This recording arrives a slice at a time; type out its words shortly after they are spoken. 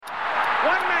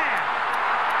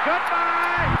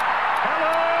Goodbye.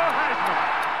 Hello,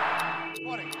 Heisman.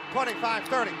 20, 25,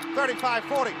 30, 35,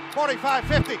 40, 45,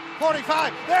 50,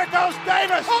 45. There goes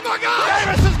Davis. Oh, my God.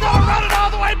 Davis is going to run it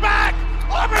all the way back.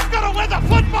 Auburn's going to win the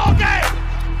football game.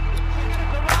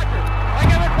 They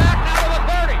give it back now to the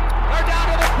 30. They're down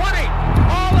to the 20.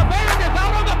 All the band is out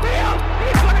on the field.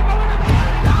 He's going to go into the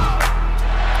end zone.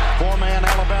 Four-man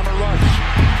Alabama rush.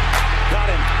 Got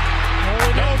him.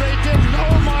 No, they didn't.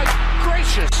 Oh, my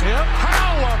gracious. Yep.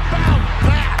 How about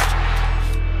that?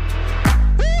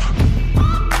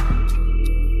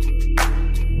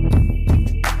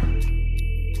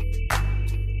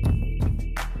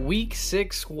 Week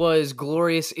 6 was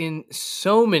glorious in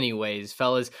so many ways,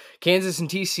 fellas. Kansas and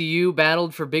TCU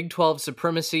battled for Big 12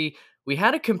 supremacy. We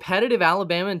had a competitive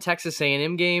Alabama and Texas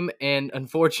A&M game, and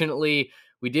unfortunately,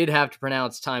 we did have to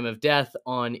pronounce time of death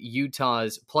on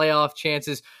Utah's playoff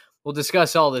chances. We'll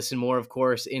discuss all this and more, of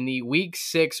course, in the Week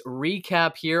 6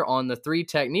 recap here on the 3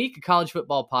 Technique, a college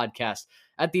football podcast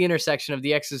at the intersection of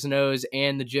the X's and O's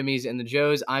and the Jimmies and the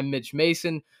Joes. I'm Mitch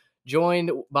Mason,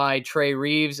 joined by Trey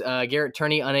Reeves. Garrett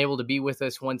Turney unable to be with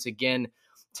us once again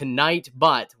tonight,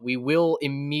 but we will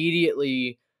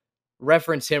immediately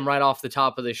reference him right off the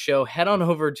top of the show. Head on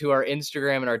over to our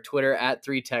Instagram and our Twitter at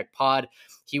 3TechPod.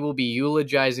 He will be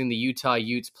eulogizing the Utah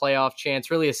Utes playoff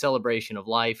chance, really a celebration of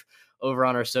life over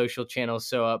on our social channels.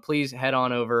 So please head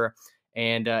on over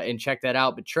and check that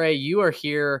out. But Trey, you are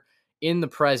here in the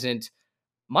present.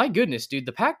 My goodness, dude,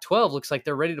 the Pac-12 looks like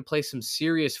they're ready to play some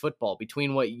serious football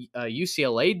between what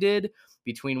UCLA did,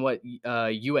 between what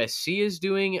USC is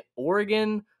doing.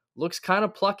 Oregon looks kind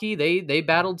of plucky. They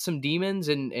battled some demons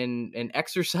and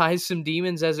exercised some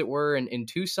demons, as it were, in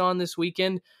Tucson this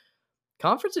weekend.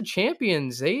 Conference of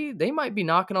Champions, they might be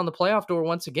knocking on the playoff door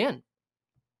once again.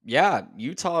 Yeah,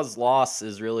 Utah's loss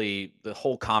is really the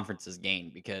whole conference's gain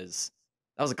because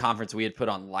that was a conference we had put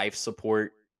on life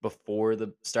support before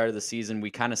the start of the season.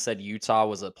 We kind of said Utah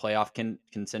was a playoff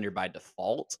contender by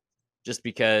default just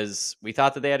because we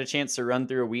thought that they had a chance to run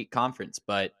through a weak conference,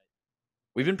 but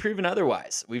we've been proven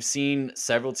otherwise. We've seen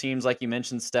several teams, like you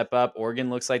mentioned, step up.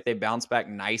 Oregon looks like they bounced back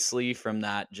nicely from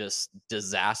that just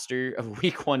disaster of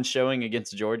week 1 showing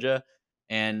against Georgia.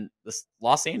 And this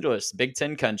Los Angeles, Big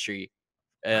Ten country,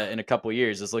 in a couple of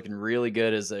years is looking really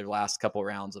good as their last couple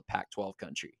rounds of Pac-12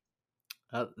 country.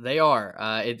 They are.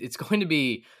 It's going to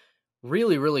be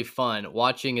really, really fun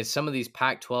watching as some of these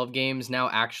Pac-12 games now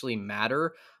actually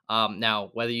matter. Now,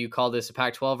 whether you call this a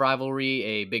Pac-12 rivalry,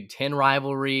 a Big Ten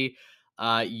rivalry,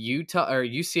 Utah or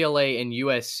UCLA and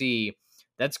USC,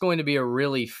 that's going to be a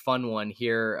really fun one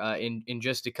here in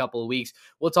just a couple of weeks.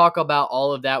 We'll talk about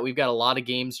all of that. We've got a lot of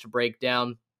games to break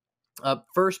down.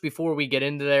 First, before we get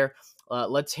into there,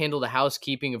 let's handle the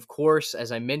housekeeping. Of course,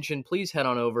 as I mentioned, please head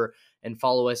on over and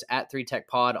follow us at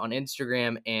 3TechPod on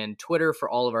Instagram and Twitter for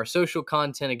all of our social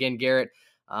content. Again, Garrett,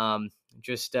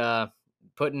 just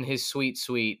putting his sweet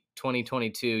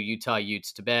 2022 Utah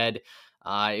Utes to bed.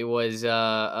 It was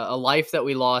a life that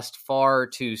we lost far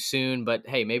too soon, but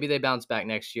hey, maybe they bounce back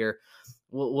next year.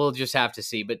 We'll just have to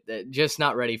see, but just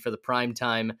not ready for the prime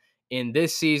time in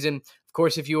this season. Of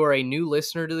course, if you are a new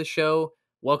listener to the show,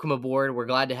 welcome aboard. We're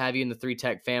glad to have you in the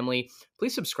 3Tech family.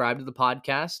 Please subscribe to the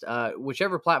podcast,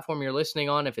 whichever platform you're listening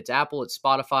on. If it's Apple, it's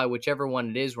Spotify, whichever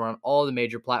one it is. We're on all the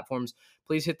major platforms.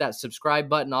 Please hit that subscribe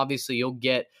button. Obviously, you'll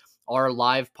get our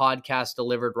live podcast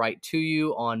delivered right to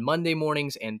you on Monday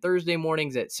mornings and Thursday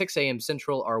mornings at 6 a.m.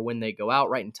 Central are when they go out,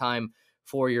 right in time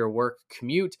for your work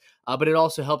commute. But it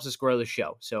also helps us grow the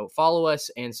show. So follow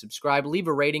us and subscribe. Leave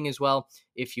a rating as well,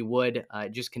 if you would.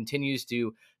 It just continues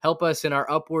to help us in our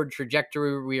upward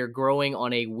trajectory. We are growing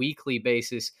on a weekly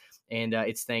basis, and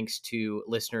it's thanks to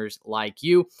listeners like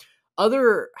you.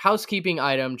 Other housekeeping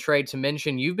item, Trey, to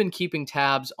mention, you've been keeping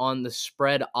tabs on the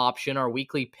spread option, our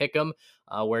weekly pick'em,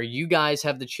 where you guys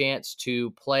have the chance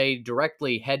to play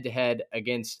directly head-to-head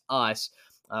against us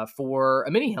for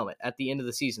a mini helmet at the end of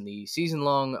the season. The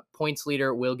season-long points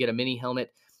leader will get a mini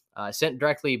helmet sent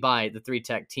directly by the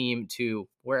 3Tech team to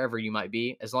wherever you might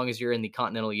be, as long as you're in the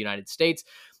continental United States.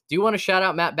 Do you want to shout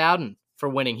out Matt Bowden for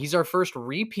winning? He's our first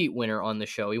repeat winner on the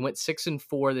show. He went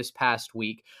 6-4 this past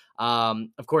week.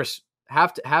 Of course,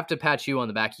 have to pat you on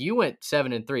the back. You went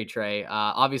 7-3, Trey.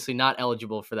 Obviously not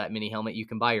eligible for that mini helmet. You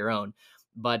can buy your own.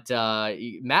 But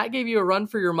Matt gave you a run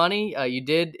for your money. You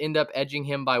did end up edging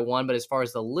him by 1. But as far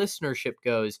as the listenership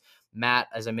goes, Matt,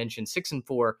 as I mentioned,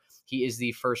 6-4. He is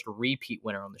the first repeat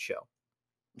winner on the show.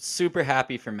 Super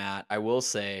happy for Matt. I will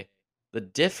say the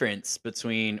difference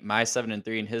between my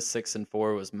 7-3 and his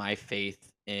 6-4 was my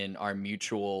faith in our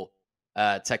mutual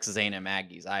Texas A&M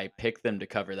Aggies. I picked them to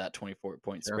cover that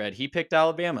 24-point spread. He picked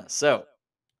Alabama. So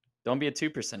Don't be a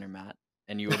 2%er, Matt,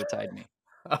 and you would have tied me.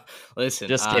 Listen,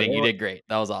 Just kidding. You did great.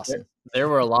 That was awesome. there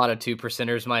were a lot of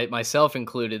 2%ers, myself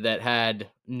included, that had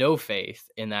no faith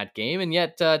in that game, and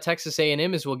yet Texas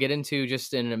A&M, as we'll get into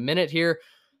just in a minute here,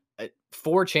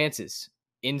 4 chances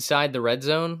inside the red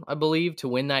zone, I believe, to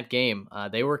win that game.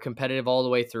 They were competitive all the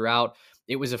way throughout.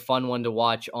 It was a fun one to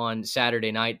watch on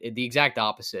Saturday night. The exact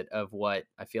opposite of what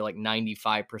I feel like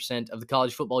 95% of the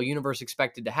college football universe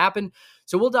expected to happen.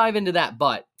 So we'll dive into that.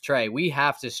 But Trey, we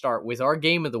have to start with our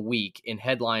game of the week in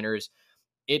headliners.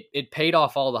 It paid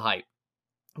off all the hype.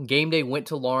 Game day went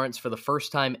to Lawrence for the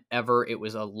first time ever. It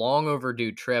was a long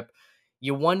overdue trip.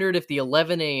 You wondered if the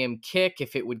 11 a.m. kick,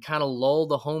 if it would kind of lull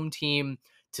the home team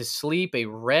to sleep, a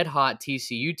red hot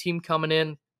TCU team coming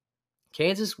in.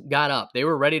 Kansas got up. They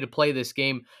were ready to play this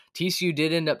game. TCU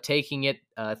did end up taking it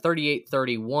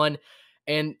 38-31.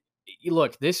 And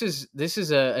look, this is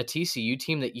a TCU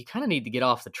team that you kind of need to get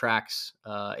off the tracks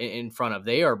in front of.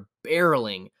 They are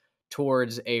barreling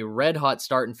towards a red hot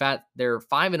start. In fact, they're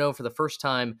 5-0 for the first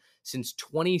time since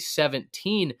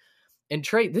 2017. And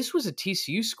Trey, this was a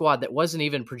TCU squad that wasn't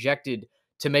even projected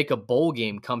to make a bowl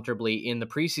game comfortably in the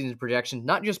preseason projections,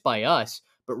 not just by us,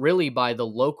 but really by the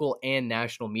local and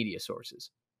national media sources.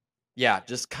 Yeah,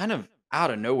 just kind of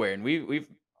out of nowhere. And we've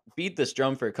beat this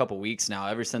drum for a couple weeks now,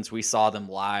 ever since we saw them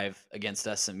live against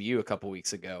SMU a couple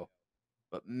weeks ago.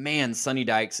 But man, Sonny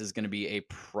Dykes is going to be a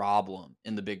problem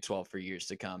in the Big 12 for years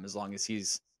to come, as long as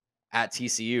he's at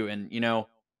TCU. And,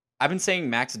 I've been saying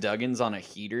Max Duggan's on a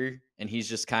heater and he's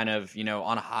just kind of,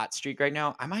 on a hot streak right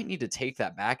now. I might need to take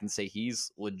that back and say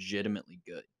he's legitimately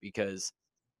good, because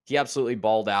he absolutely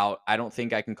balled out. I don't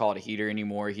think I can call it a heater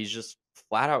anymore. He's just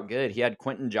flat out good. He had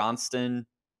Quentin Johnston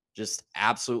just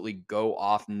absolutely go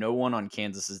off. No one on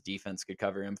Kansas's defense could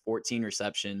cover him. 14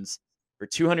 receptions for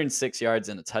 206 yards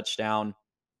and a touchdown.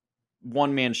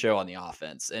 One-man show on the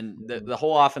offense. And the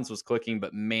whole offense was clicking,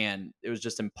 but man, it was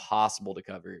just impossible to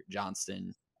cover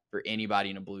Johnston for anybody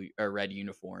in a blue or red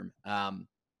uniform.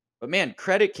 But man,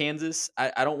 credit Kansas.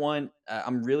 I don't want.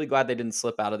 I'm really glad they didn't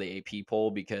slip out of the AP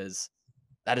poll, because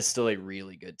that is still a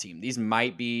really good team. These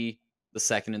might be the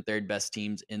second and third best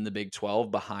teams in the Big 12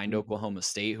 behind Oklahoma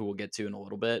State, who we'll get to in a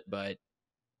little bit. But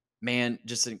man,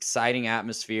 just an exciting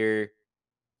atmosphere.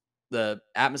 The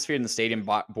atmosphere in the stadium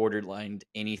borderlined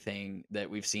anything that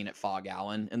we've seen at Fog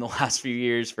Allen in the last few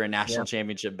years for a national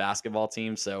championship basketball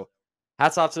team. So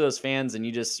hats off to those fans. And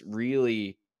you just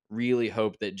really, really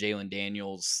hope that Jalen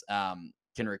Daniels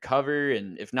can recover.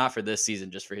 And if not for this season,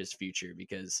 just for his future,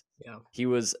 because he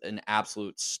was an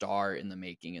absolute star in the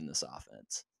making in this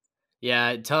offense.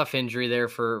 Yeah, tough injury there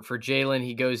for Jalen.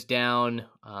 He goes down.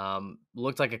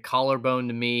 Looked like a collarbone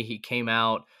to me. He came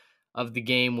out of the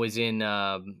game, was in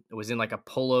like a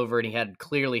pullover, and he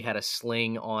clearly had a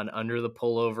sling on under the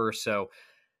pullover. So,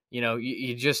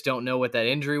 you just don't know what that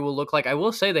injury will look like. I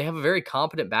will say they have a very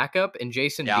competent backup in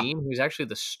Jason Bean, who's actually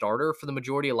the starter for the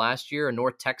majority of last year, a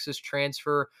North Texas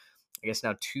transfer, I guess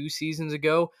now 2 seasons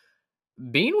ago.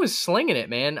 Bean was slinging it,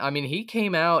 man. I mean, he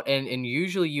came out, and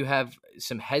usually you have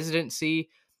some hesitancy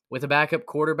with a backup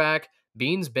quarterback.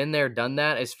 Bean's been there, done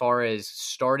that, as far as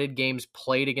started games,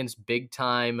 played against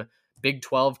big-time Big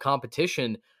 12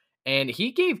 competition, and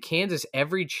he gave Kansas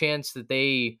every chance that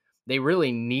they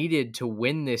really needed to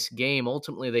win this game.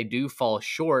 Ultimately, they do fall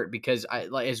short because,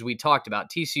 as we talked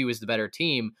about, TCU is the better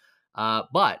team,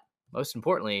 but most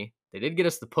importantly, they did get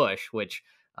us the push, which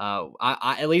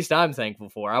I at least I'm thankful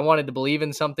for. I wanted to believe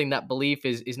in something. That belief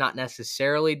is not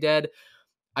necessarily dead.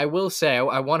 I will say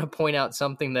I want to point out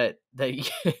something that that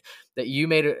you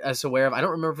made us aware of. I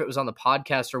don't remember if it was on the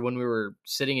podcast or when we were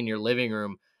sitting in your living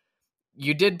room.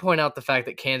 You did point out the fact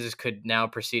that Kansas could now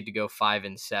proceed to go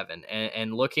 5-7,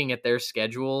 and looking at their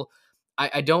schedule,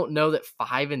 I don't know that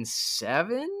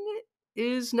 5-7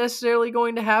 is necessarily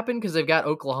going to happen, because they've got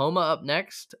Oklahoma up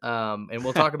next. And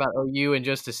we'll talk about OU in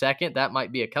just a second. That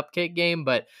might be a cupcake game,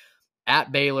 but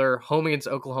at Baylor, home against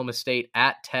Oklahoma State,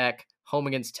 at Tech, home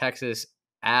against Texas,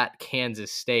 at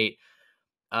Kansas State.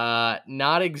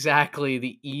 Not exactly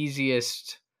the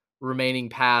easiest remaining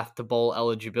path to bowl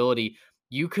eligibility.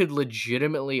 You could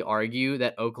legitimately argue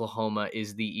that Oklahoma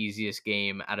is the easiest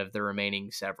game out of the remaining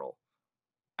several.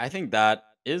 I think that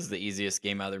is the easiest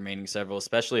game out of the remaining several,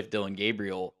 especially if Dylan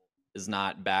Gabriel is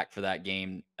not back for that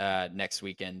game next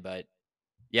weekend. But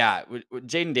yeah, with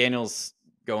Jaden Daniels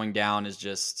going down is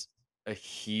just a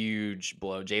huge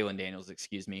blow. Jalen Daniels,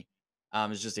 excuse me,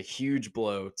 is just a huge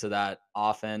blow to that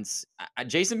offense.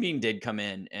 Jason Bean did come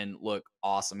in and look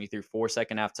awesome. He threw 4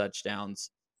 second-half touchdowns.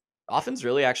 The offense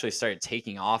really actually started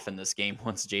taking off in this game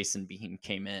once Jason Bean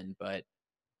came in. But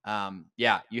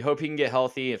yeah, you hope he can get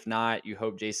healthy. If not, you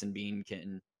hope Jason Bean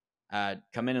can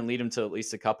come in and lead them to at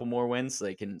least a couple more wins so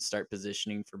they can start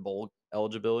positioning for bowl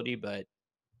eligibility. But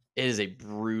it is a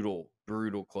brutal,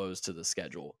 brutal close to the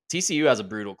schedule. TCU has a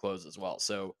brutal close as well.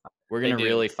 So we're going They to do.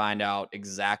 really find out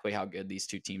exactly how good these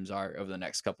two teams are over the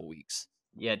next couple weeks.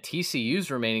 Yeah, TCU's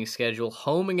remaining schedule: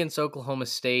 home against Oklahoma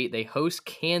State, they host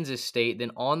Kansas State,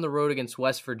 then on the road against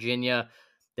West Virginia.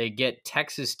 They get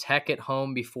Texas Tech at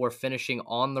home before finishing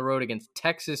on the road against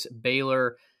Texas,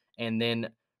 Baylor, and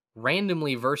then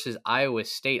randomly versus Iowa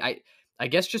State. I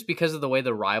guess just because of the way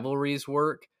the rivalries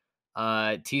work,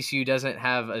 TCU doesn't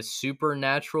have a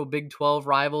supernatural Big 12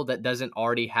 rival that doesn't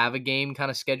already have a game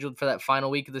kind of scheduled for that final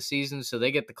week of the season, so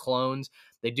they get the clones.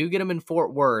 They do get them in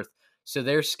Fort Worth. So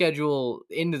their schedule,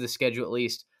 into the schedule at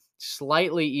least,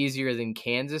 slightly easier than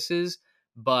Kansas's.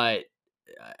 But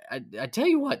I tell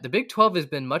you what, the Big 12 has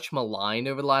been much maligned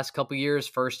over the last couple of years.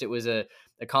 First, it was a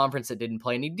conference that didn't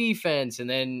play any defense. And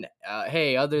then,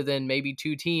 hey, other than maybe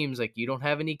two teams, like you don't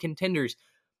have any contenders.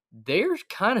 They're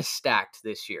kind of stacked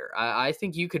this year. I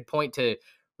think you could point to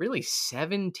really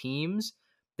 7 teams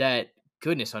that,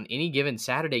 goodness, on any given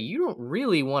Saturday, you don't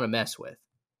really want to mess with.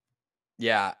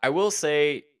 Yeah, I will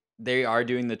say they are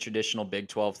doing the traditional Big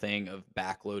 12 thing of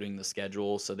backloading the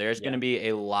schedule. So there's going Yeah. to be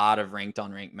a lot of ranked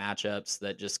on ranked matchups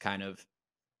that just kind of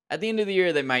at the end of the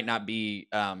year they might not be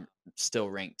still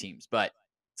ranked teams, but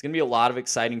it's going to be a lot of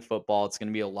exciting football. It's going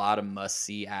to be a lot of must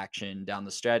see action down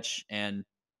the stretch. And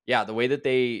yeah, the way that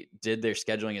they did their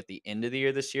scheduling at the end of the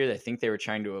year this year, I think they were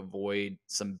trying to avoid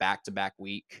some back to back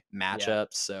week Yeah.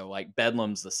 matchups. So like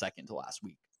Bedlam's the second to last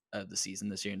week of the season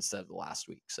this year instead of the last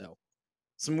week. So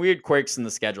some weird quirks in the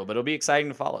schedule, but it'll be exciting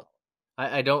to follow.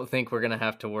 I don't think we're gonna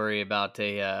have to worry about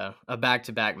a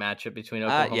back-to-back matchup between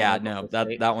Oklahoma Yeah, and no, Oklahoma that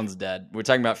State. that one's dead. We're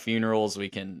talking about funerals. We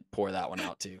can pour that one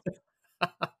out too.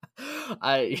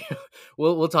 I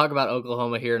we'll talk about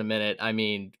Oklahoma here in a minute. I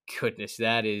mean, goodness,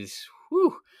 that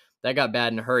got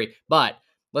bad in a hurry. But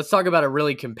let's talk about a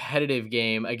really competitive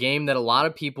game, a game that a lot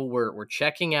of people were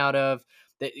checking out of.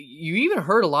 That you even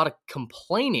heard a lot of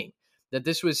complaining that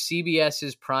this was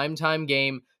CBS's primetime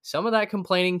game. Some of that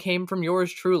complaining came from yours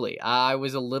truly. I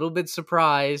was a little bit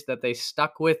surprised that they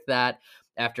stuck with that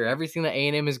after everything that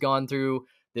A&M has gone through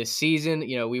this season.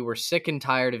 You know, we were sick and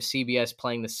tired of CBS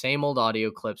playing the same old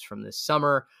audio clips from this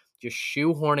summer, just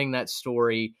shoehorning that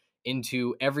story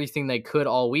into everything they could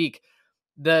all week.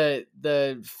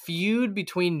 The feud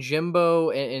between Jimbo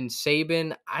and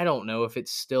Saban, I don't know if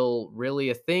it's still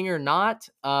really a thing or not.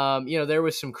 There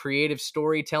was some creative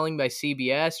storytelling by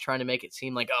CBS trying to make it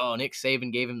seem like, oh, Nick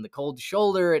Saban gave him the cold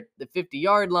shoulder at the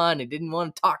 50-yard line and didn't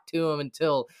want to talk to him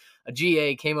until a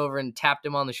GA came over and tapped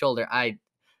him on the shoulder. I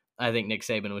think Nick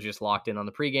Saban was just locked in on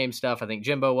the pregame stuff. I think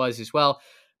Jimbo was as well.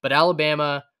 But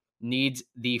Alabama needs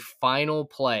the final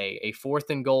play, a 4th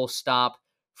and goal stop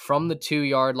from the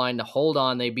 2-yard line to hold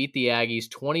on. They beat the Aggies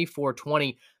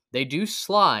 24-20. They do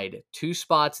slide 2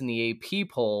 spots in the AP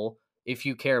poll, if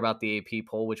you care about the AP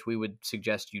poll, which we would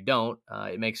suggest you don't.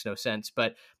 It makes no sense.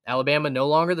 But Alabama no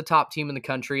longer the top team in the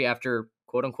country after,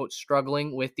 quote-unquote,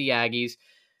 struggling with the Aggies.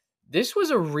 This was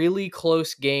a really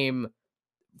close game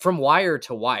from wire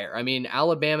to wire. I mean,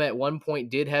 Alabama at one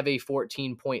point did have a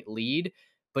 14-point lead,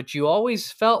 but you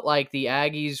always felt like the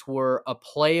Aggies were a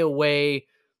play away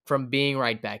from being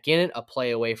right back in it, a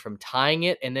play away from tying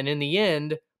it, and then in the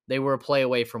end, they were a play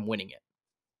away from winning it.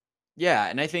 Yeah,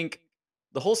 and I think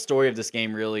the whole story of this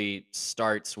game really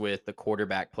starts with the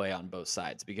quarterback play on both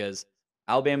sides because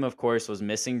Alabama, of course, was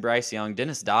missing Bryce Young.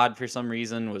 Dennis Dodd, for some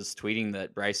reason, was tweeting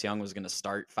that Bryce Young was going to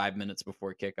start 5 minutes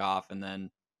before kickoff, and then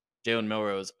Jalen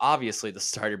Milroe was obviously the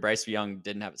starter. Bryce Young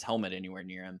didn't have his helmet anywhere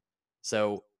near him.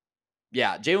 So,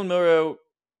 yeah, Jalen Milroe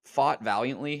fought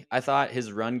valiantly. I thought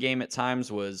his run game at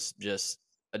times was just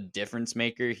a difference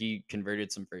maker. He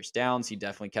converted some first downs. He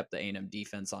definitely kept the A&M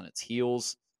defense on its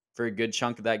heels for a good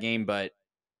chunk of that game, but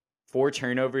 4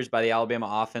 turnovers by the Alabama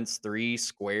offense, 3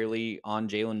 squarely on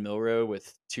Jalen Milroe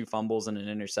with 2 fumbles and an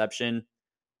interception.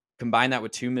 Combine that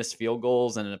with 2 missed field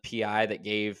goals and a PI that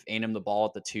gave A&M the ball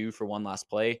at the 2 for one last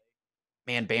play.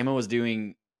 Man, Bama was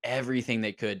doing everything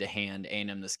they could to hand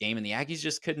A&M this game, and the Aggies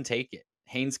just couldn't take it.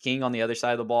 Haynes King on the other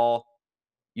side of the ball.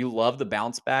 You love the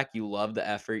bounce back. You love the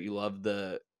effort. You love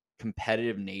the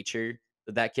competitive nature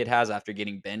that kid has after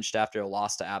getting benched after a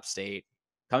loss to App State,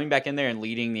 coming back in there and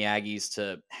leading the Aggies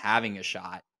to having a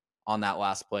shot on that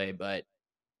last play. But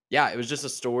yeah, it was just a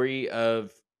story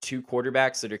of 2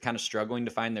 quarterbacks that are kind of struggling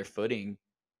to find their footing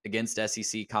against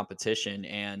SEC competition.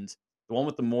 And the one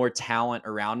with the more talent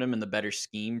around him and the better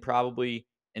scheme probably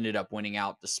ended up winning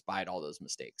out despite all those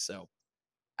mistakes. So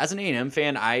as an A&M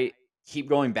fan, I keep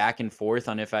going back and forth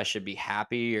on if I should be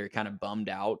happy or kind of bummed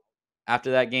out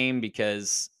after that game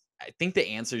because I think the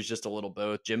answer is just a little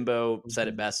both. Jimbo said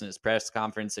it Mhm. best in his press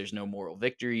conference. There's no moral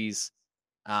victories.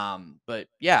 But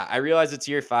yeah, I realize it's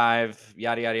year 5,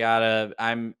 yada yada yada.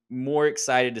 I'm more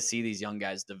excited to see these young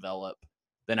guys develop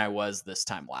than I was this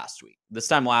time last week. This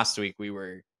time last week we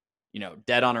were,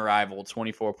 dead on arrival,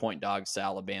 24-point dogs to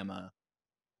Alabama.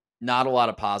 Not a lot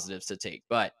of positives to take,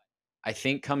 but I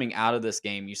think coming out of this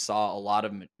game, you saw a lot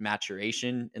of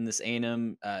maturation in this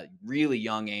A&M, really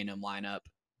young A&M lineup,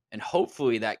 and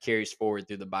hopefully that carries forward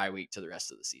through the bye week to the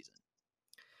rest of the season.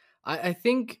 I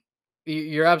think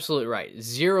you're absolutely right.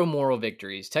 Zero moral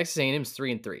victories. Texas A&M's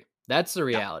 3-3. That's the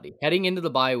Yeah, reality. Heading into the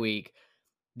bye week,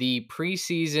 the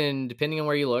preseason, depending on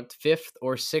where you looked, 5th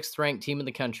or 6th ranked team in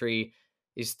the country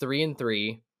is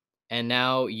 3-3, and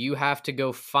now you have to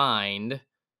go find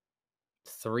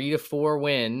 3 to 4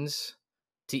 wins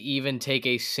to even take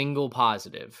a single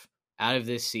positive out of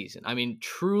this season. I mean,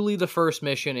 truly the first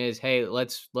mission is, hey,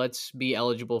 let's be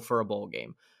eligible for a bowl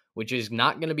game, which is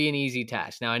not going to be an easy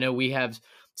task. Now, I know we have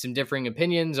some differing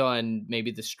opinions on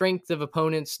maybe the strength of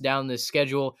opponents down this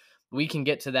schedule. We can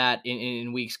get to that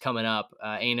in weeks coming up.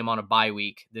 A&M on a bye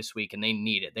week this week, and they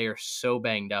need it. They are so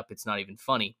banged up, it's not even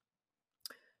funny.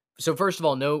 So first of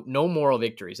all, no moral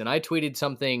victories. And I tweeted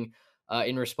something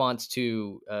in response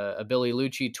to a Billy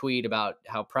Lucci tweet about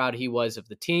how proud he was of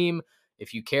the team.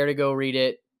 If you care to go read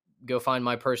it, go find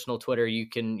my personal Twitter. You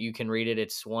can read it.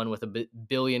 It's one with a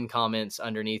billion comments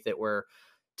underneath it where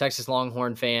Texas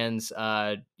Longhorn fans,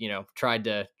 tried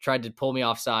to pull me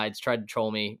off sides, tried to troll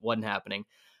me. Wasn't happening.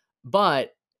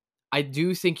 But I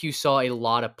do think you saw a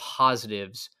lot of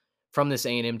positives from this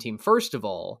A&M team. First of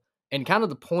all, and kind of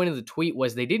the point of the tweet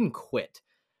was they didn't quit.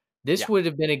 This yeah, would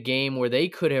have been a game where they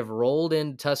could have rolled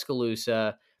into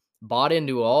Tuscaloosa, bought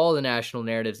into all the national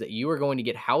narratives that you were going to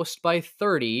get housed by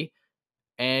 30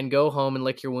 and go home and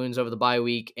lick your wounds over the bye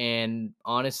week and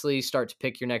honestly start to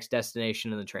pick your next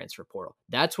destination in the transfer portal.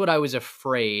 That's what I was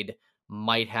afraid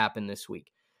might happen this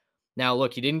week. Now,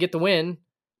 look, you didn't get the win,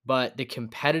 but the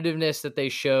competitiveness that they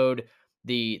showed,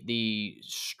 the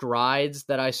strides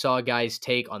that I saw guys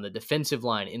take on the defensive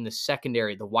line, in the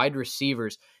secondary, the wide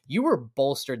receivers, you were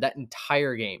bolstered that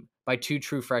entire game by 2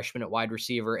 true freshmen at wide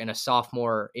receiver and a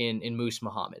sophomore in Moose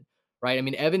Muhammad. Right? I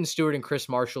mean, Evan Stewart and Chris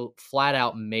Marshall flat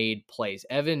out made plays.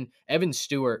 Evan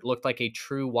Stewart looked like a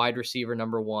true wide receiver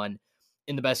number 1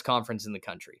 in the best conference in the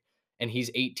country, and he's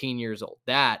 18 years old.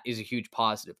 That is a huge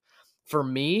positive. For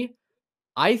me,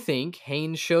 I think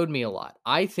Haynes showed me a lot.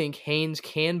 I think Haynes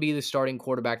can be the starting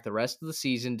quarterback the rest of the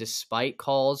season, despite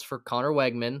calls for Connor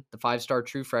Wegman, the 5-star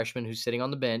true freshman who's sitting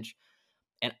on the bench.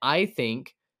 And I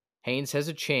think Haynes has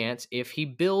a chance, if he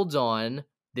builds on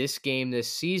this game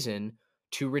this season,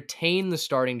 to retain the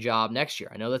starting job next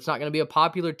year. I know that's not going to be a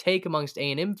popular take amongst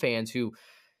A&M fans who,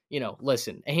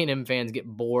 listen, A&M fans get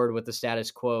bored with the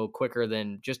status quo quicker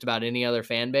than just about any other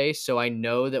fan base. So I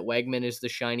know that Wegman is the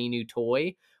shiny new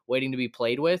toy waiting to be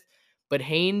played with. But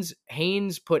Haynes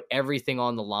put everything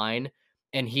on the line,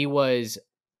 and he was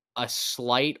a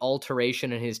slight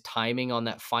alteration in his timing on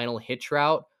that final hitch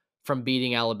route from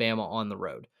beating Alabama on the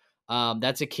road.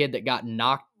 That's a kid that got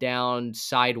knocked down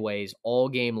sideways all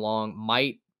game long,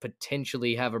 might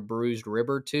potentially have a bruised rib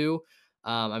or two.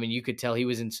 I mean, you could tell he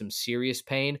was in some serious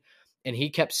pain, and he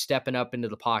kept stepping up into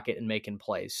the pocket and making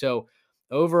plays. So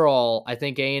overall, I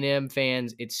think A&M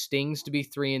fans, it stings to be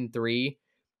 3-3,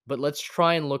 but let's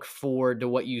try and look forward to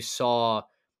what you saw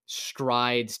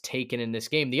strides taken in this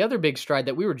game. The other big stride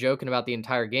that we were joking about the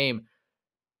entire game,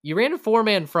 you ran a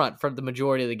 4-man front for the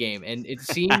majority of the game, and it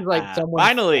seems like someone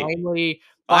finally,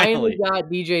 finally got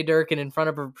DJ Durkin in front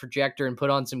of a projector and put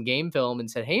on some game film and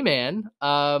said, "Hey, man,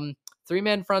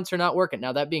 3-man fronts are not working."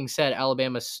 Now, that being said,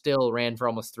 Alabama still ran for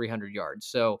almost 300 yards,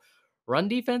 so run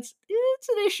defense, it's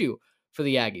an issue for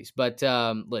the Aggies. But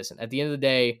listen, at the end of the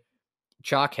day,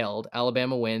 chalk held.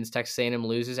 Alabama wins. Texas A&M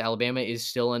loses. Alabama is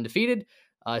still undefeated,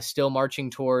 still marching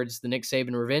towards the Nick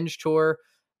Saban revenge tour.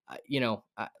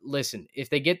 Listen, if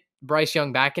they get Bryce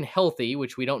Young back and healthy,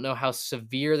 which we don't know how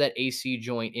severe that AC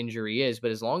joint injury is, but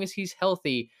as long as he's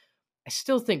healthy, I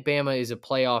still think Bama is a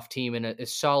playoff team and a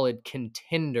solid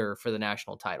contender for the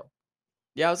national title.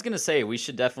 Yeah, I was gonna say we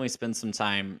should definitely spend some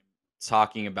time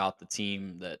talking about the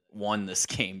team that won this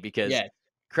game because Yeah.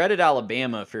 credit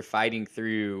Alabama for fighting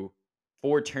through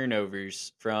 4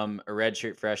 turnovers from a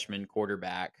redshirt freshman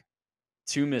quarterback,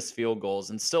 2 missed field goals,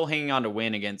 and still hanging on to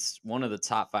win against one of the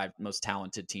top 5 most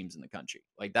talented teams in the country.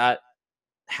 Like that,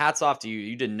 hats off to you.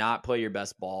 You did not play your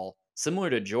best ball. Similar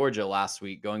to Georgia last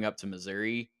week, going up to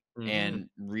Missouri Mm-hmm. and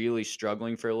really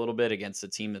struggling for a little bit against a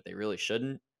team that they really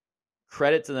shouldn't.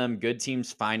 Credit to them. Good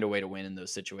teams find a way to win in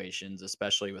those situations,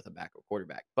 especially with a backup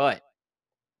quarterback. But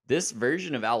this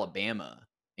version of Alabama,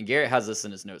 and Garrett has this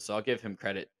in his notes, so I'll give him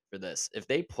credit for this. If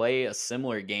they play a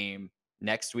similar game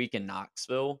next week in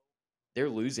Knoxville, they're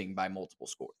losing by multiple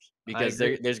scores I because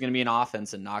agree. there's going to be an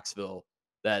offense in Knoxville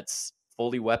that's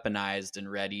fully weaponized and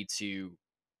ready to,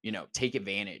 take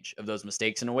advantage of those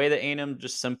mistakes in a way that A&M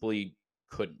just simply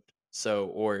couldn't. So,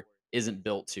 or isn't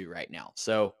built to right now.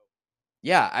 So,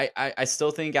 yeah, I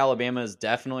still think Alabama is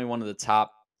definitely one of the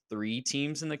top 3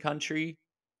 teams in the country.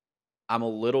 I'm a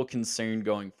little concerned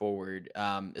going forward,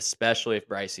 especially if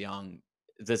Bryce Young,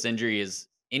 this injury is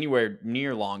anywhere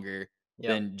near longer Yep.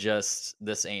 than just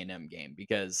this A&M game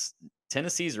because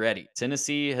Tennessee's ready.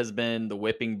 Tennessee has been the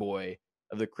whipping boy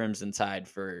of the Crimson Tide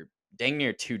for dang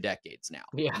near 2 decades now,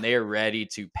 Yeah. and they are ready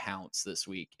to pounce this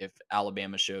week if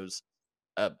Alabama shows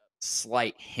a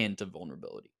slight hint of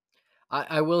vulnerability.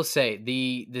 I will say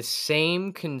the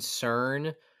same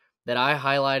concern that I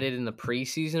highlighted in the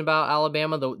preseason about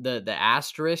Alabama, the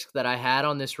asterisk that I had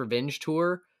on this revenge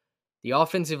tour, the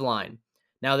offensive line.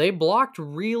 Now they blocked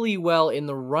really well in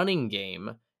the running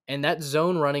game, and that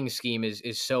zone running scheme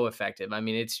is so effective. I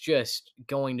mean, it's just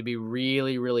going to be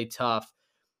really, really tough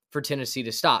for Tennessee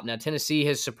to stop. Now, Tennessee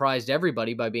has surprised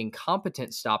everybody by being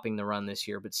competent stopping the run this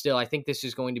year, but still, I think this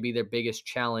is going to be their biggest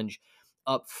challenge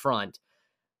up front.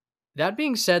 That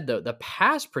being said, though, the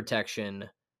pass protection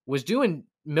was doing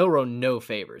Milroe no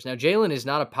favors. Now, Jalen is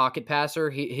not a pocket passer.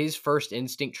 His first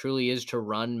instinct truly is to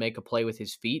run, make a play with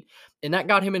his feet, and that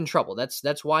got him in trouble.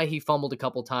 That's why he fumbled a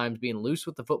couple times, being loose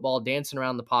with the football, dancing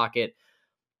around the pocket.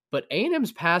 But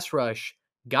A&M's pass rush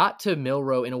got to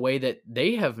Milroe in a way that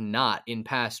they have not in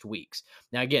past weeks.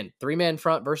 Now, again, 3-man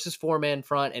front versus 4-man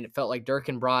front, and it felt like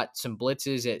Durkin brought some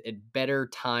blitzes at better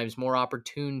times, more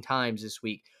opportune times this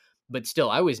week. But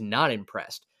still, I was not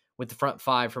impressed with the front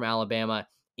 5 from Alabama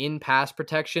in pass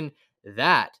protection.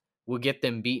 That will get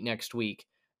them beat next week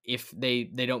if they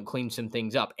don't clean some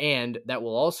things up. And that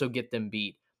will also get them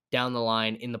beat down the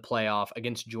line in the playoff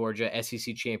against Georgia,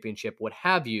 SEC championship, what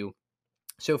have you.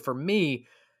 So for me,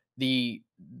 the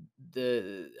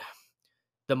the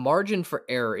the margin for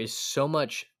error is so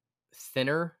much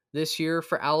thinner this year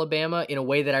for Alabama in a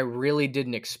way that I really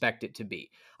didn't expect it to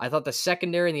be. I thought the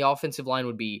secondary and the offensive line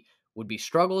would be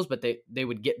struggles, but they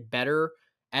would get better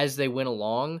as they went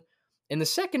along. And the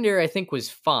secondary, I think, was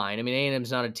fine. I mean,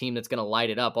 A&M's not a team that's going to light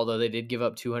it up, although they did give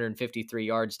up 253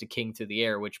 yards to King through the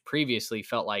air, which previously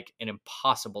felt like an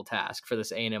impossible task for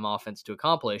this A&M offense to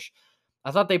accomplish.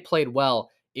 I thought they played well.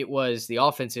 It was the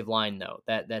offensive line, though,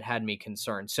 that had me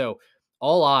concerned. So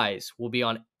all eyes will be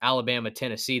on Alabama,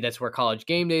 Tennessee. That's where College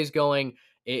Game Day is going.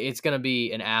 It's going to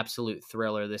be an absolute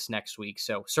thriller this next week.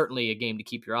 So certainly a game to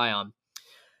keep your eye on.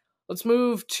 Let's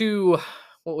move to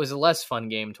what was a less fun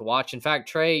game to watch. In fact,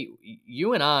 Trey,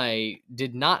 you and I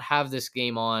did not have this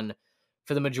game on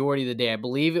for the majority of the day. I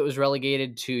believe it was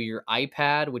relegated to your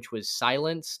iPad, which was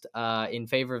silenced in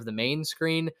favor of the main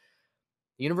screen.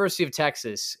 The University of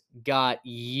Texas got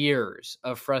years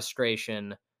of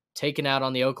frustration taken out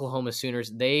on the Oklahoma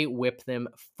Sooners. They whipped them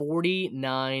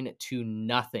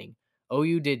 49-0.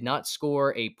 OU did not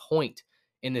score a point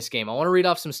in this game. I want to read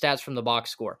off some stats from the box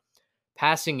score.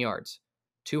 Passing yards,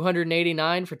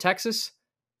 289 for Texas,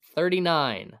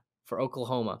 39 for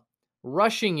Oklahoma.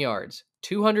 Rushing yards,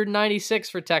 296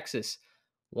 for Texas,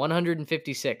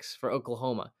 156 for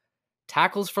Oklahoma.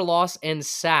 Tackles for loss and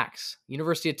sacks.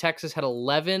 University of Texas had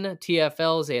 11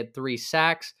 TFLs. They had 3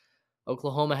 sacks.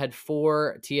 Oklahoma had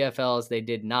 4 TFLs. They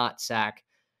did not sack.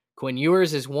 Quinn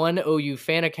Ewers, as one OU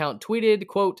fan account tweeted,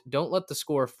 quote, "Don't let the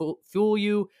score fool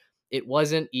you. It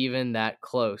wasn't even that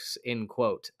close," end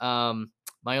quote.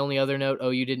 My only other note,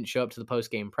 OU didn't show up to the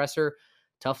post-game presser.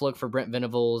 Tough look for Brent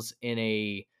Venables in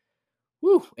a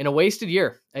wasted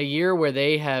year. A year where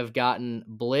they have gotten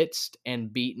blitzed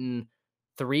and beaten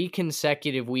 3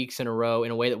 consecutive weeks in a row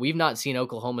in a way that we've not seen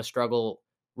Oklahoma struggle,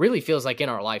 really feels like in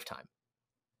our lifetime.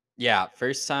 Yeah,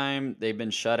 first time they've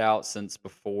been shut out since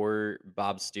before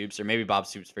Bob Stoops, or maybe Bob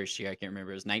Stoops' first year. I can't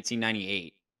remember. It was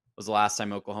 1998 was the last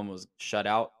time Oklahoma was shut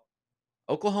out.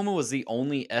 Oklahoma was the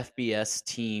only FBS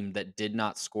team that did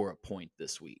not score a point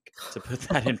this week, to put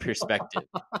that in perspective.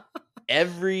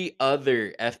 Every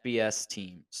other FBS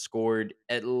team scored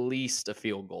at least a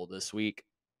field goal this week.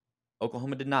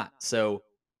 Oklahoma did not. So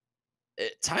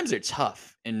times are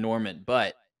tough in Norman,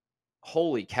 but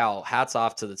holy cow, hats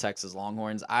off to the Texas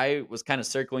Longhorns. I was kind of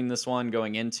circling this one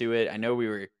going into it. I know we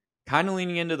were kind of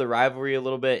leaning into the rivalry a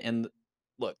little bit. And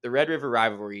look, the Red River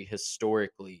rivalry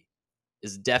historically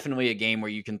is definitely a game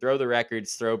where you can throw the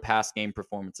records, throw past game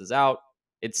performances out.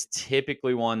 It's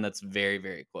typically one that's very,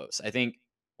 very close. I think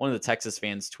one of the Texas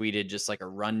fans tweeted just like a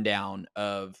rundown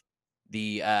of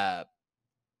the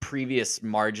previous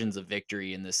margins of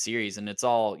victory in this series, and it's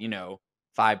all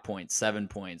 5 points, 7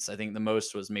 points. I think the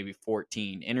most was maybe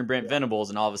 14. Enter Brent Venables,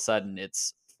 and all of a sudden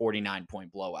it's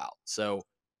 49-point blowout. So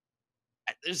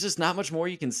there's just not much more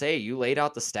you can say. You laid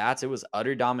out the stats. It was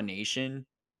utter domination.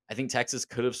 I think Texas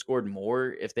could have scored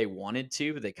more if they wanted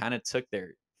to, but they kind of took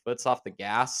their foots off the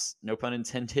gas, no pun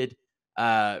intended,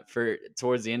 for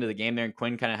towards the end of the game there. And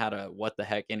Quinn kind of had a what the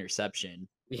heck interception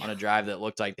on a drive that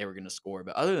looked like they were going to score.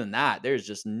 But other than that, there's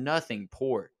just nothing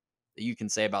poor that you can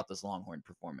say about this Longhorn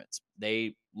performance.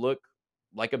 They look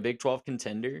like a Big 12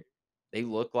 contender. They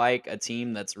look like a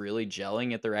team that's really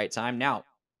gelling at the right time. Now,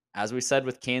 as we said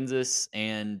with Kansas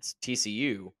and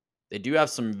TCU, they do have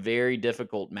some very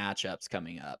difficult matchups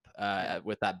coming up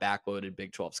with that backloaded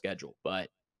Big 12 schedule. But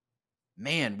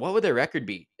man, what would their record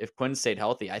be if Quinn stayed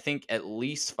healthy? I think at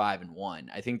least 5-1.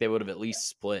 I think they would have at least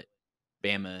split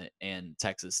Bama and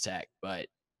Texas Tech. But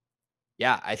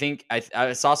yeah, I think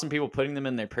I saw some people putting them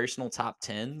in their personal top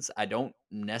 10s. I don't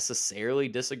necessarily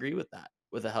disagree with that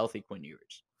with a healthy Quinn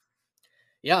Ewers.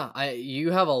 Yeah, you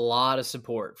have a lot of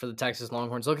support for the Texas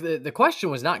Longhorns. Look, the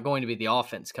question was not going to be the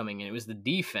offense coming in; it was the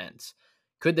defense.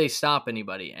 Could they stop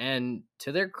anybody? And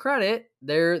to their credit,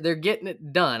 they're getting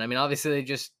it done. I mean, obviously they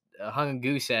just hung a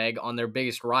goose egg on their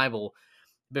biggest rival.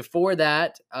 Before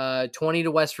that, 20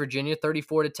 to West Virginia,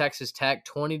 34 to Texas Tech,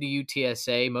 20 to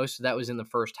UTSA. Most of that was in the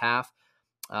first half.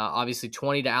 Obviously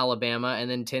 20 to Alabama, and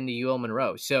then 10 to UL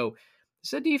Monroe. So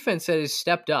it's a defense that has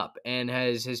stepped up and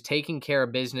has taken care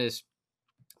of business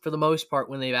for the most part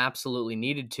when they've absolutely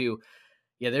needed to.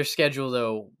 Yeah, their schedule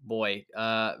though, boy,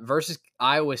 versus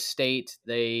Iowa State,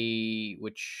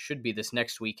 which should be this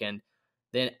next weekend,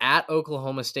 then at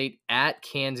Oklahoma State, at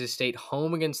Kansas State,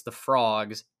 home against the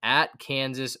Frogs, at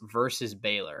Kansas versus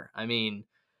Baylor. I mean,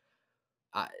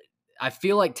 I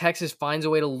feel like Texas finds a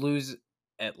way to lose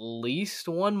at least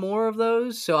one more of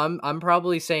those. So I'm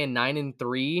probably saying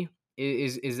 9-3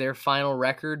 is their final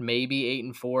record, maybe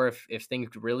 8-4 if things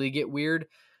really get weird.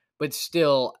 But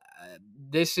still,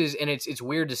 this is, and it's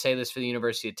weird to say this for the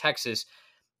University of Texas.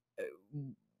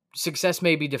 Success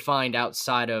may be defined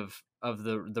outside of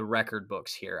the record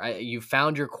books here. You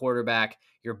found your quarterback.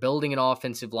 You're building an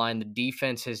offensive line. The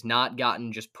defense has not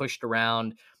gotten just pushed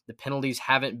around. The penalties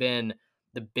haven't been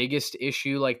the biggest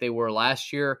issue like they were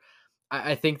last year.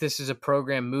 I think this is a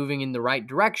program moving in the right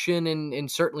direction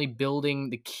and certainly building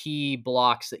the key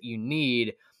blocks that you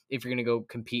need if you're going to go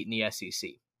compete in the SEC.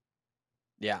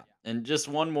 Yeah, and just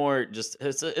one more,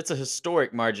 it's a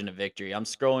historic margin of victory. I'm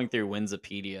scrolling through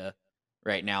Winsipedia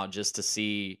right now just to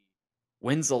see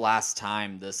when's the last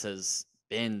time this has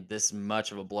been this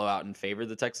much of a blowout in favor of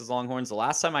the Texas Longhorns. The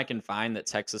last time I can find that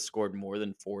Texas scored more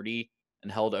than 40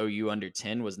 and held OU under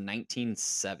 10 was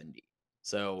 1970.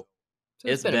 So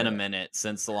it's been a minute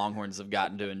since the Longhorns have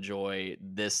gotten to enjoy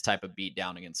this type of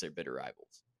beatdown against their bitter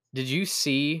rivals. Did you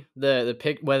see the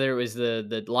pic, whether it was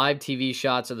the live TV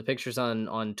shots or the pictures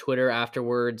on Twitter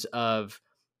afterwards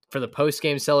for the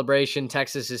post-game celebration?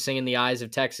 Texas is singing "The Eyes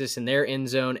of Texas" in their end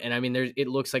zone. And I mean, it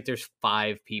looks like there's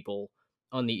 5 people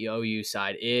on the OU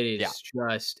side. It is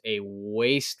just a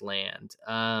wasteland.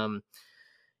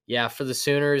 Yeah, for the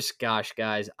Sooners, gosh,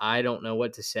 guys, I don't know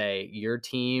what to say. Your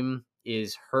team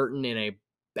is hurting in a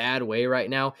bad way right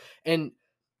now. And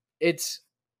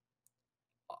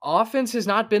offense has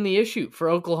not been the issue for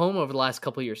Oklahoma over the last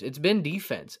couple of years. It's been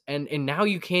defense. And now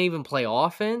you can't even play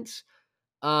offense.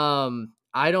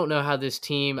 I don't know how this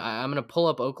team, I'm going to pull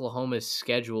up Oklahoma's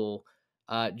schedule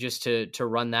just to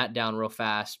run that down real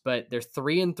fast, but they're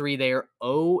 3-3. They are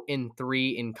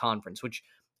 0-3 in conference, which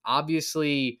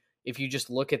obviously if you just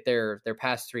look at their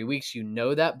past 3 weeks, you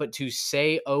know that, but to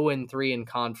say 0-3 in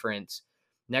conference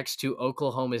next to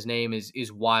Oklahoma's name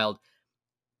is wild.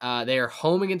 They are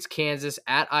home against Kansas,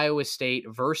 at Iowa State,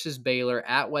 versus Baylor,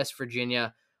 at West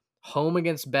Virginia, home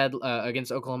against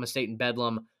Oklahoma State and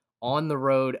Bedlam, on the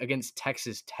road against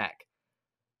Texas Tech.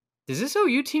 Does this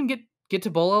OU team get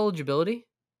to bowl eligibility?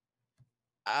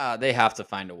 They have to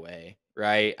find a way,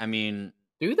 right? I mean,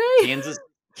 do they?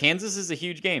 Kansas is a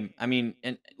huge game. I mean,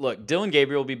 and look, Dylan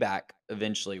Gabriel will be back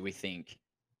eventually, we think.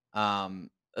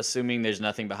 Assuming there's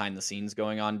nothing behind the scenes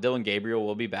going on, Dylan Gabriel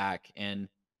will be back, and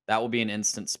that will be an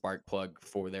instant spark plug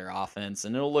for their offense,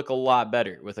 and it'll look a lot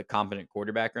better with a competent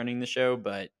quarterback running the show.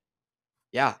 But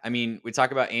yeah, I mean, we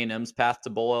talk about A&M's path to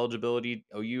bowl eligibility.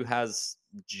 OU has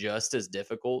just as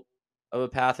difficult of a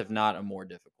path, if not a more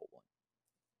difficult one.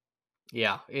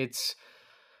 Yeah,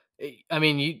 I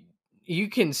mean, you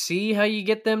can see how you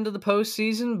get them to the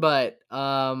postseason, but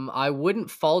I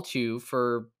wouldn't fault you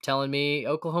for telling me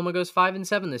Oklahoma goes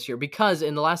 5-7 this year, because,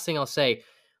 and the last thing I'll say,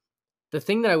 the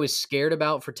thing that I was scared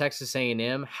about for Texas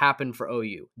A&M happened for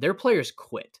OU. Their players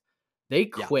quit. They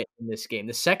Yeah. quit in this game.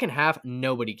 The second half,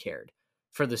 nobody cared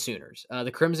for the Sooners.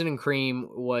 The Crimson and Cream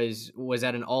was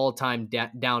at an all-time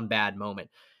down bad moment.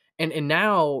 And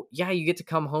now, yeah, you get to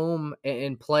come home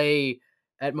and play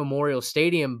at Memorial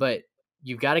Stadium, but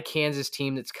you've got a Kansas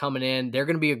team that's coming in. They're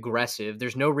going to be aggressive.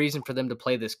 There's no reason for them to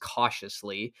play this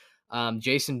cautiously.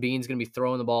 Jason Bean's going to be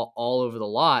throwing the ball all over the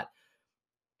lot.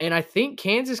 And I think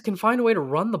Kansas can find a way to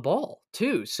run the ball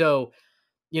too. So,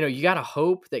 you got to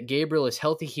hope that Gabriel is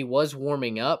healthy. He was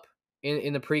warming up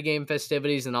in the pregame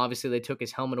festivities, and obviously they took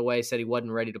his helmet away, said he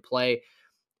wasn't ready to play.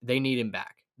 They need him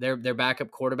back. Their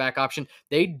backup quarterback option.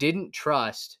 They didn't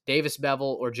trust Davis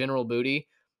Bevel or General Booty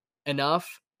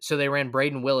enough, so they ran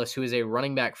Braden Willis, who is a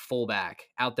running back fullback,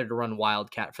 out there to run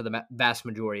Wildcat for the vast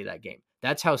majority of that game.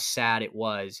 That's how sad it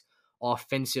was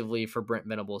offensively for Brent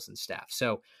Venables and staff.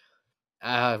 So,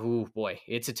 oh boy,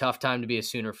 it's a tough time to be a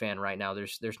Sooner fan right now.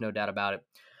 There's no doubt about it.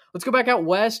 Let's go back out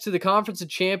west to the Conference of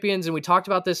Champions, and we talked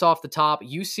about this off the top.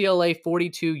 UCLA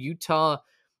 42, Utah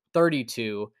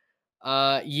 32.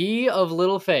 Ye of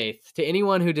little faith, to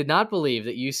anyone who did not believe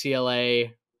that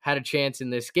UCLA had a chance in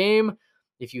this game,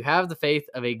 if you have the faith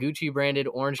of a Gucci-branded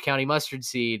Orange County mustard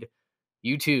seed,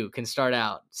 you too can start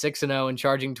out 6-0 and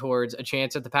charging towards a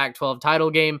chance at the Pac-12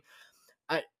 title game.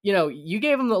 You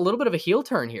gave them a little bit of a heel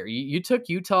turn here. You took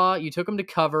Utah, you took them to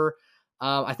cover.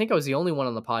 I think I was the only one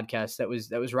on the podcast that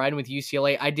was riding with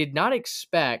UCLA. I did not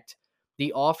expect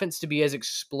the offense to be as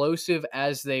explosive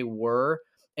as they were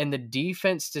and the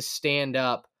defense to stand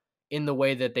up in the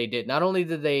way that they did. Not only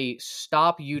did they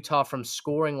stop Utah from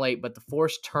scoring late, but the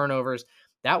forced turnovers,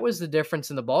 that was the difference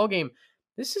in the ball game.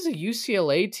 This is a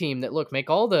UCLA team that, look, make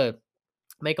all the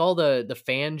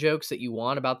fan jokes that you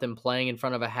want about them playing in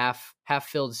front of a half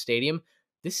filled stadium.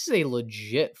 This is a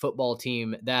legit football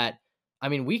team that, I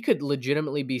mean, we could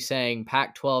legitimately be saying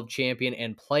Pac-12 champion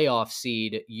and playoff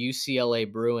seed UCLA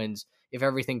Bruins if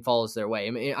everything falls their way.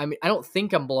 I mean, I don't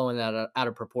think I'm blowing that out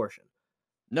of proportion.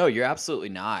 No, you're absolutely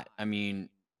not. I mean,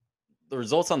 the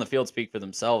results on the field speak for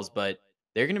themselves, but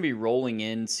they're going to be rolling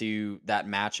into that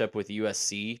matchup with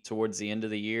USC towards the end of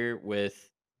the year with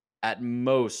at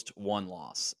most one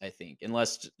loss, I think,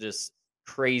 unless just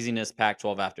craziness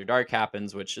Pac-12 after dark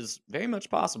happens, which is very much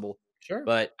possible. Sure.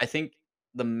 But I think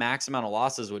the max amount of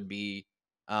losses would be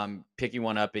picking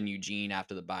one up in Eugene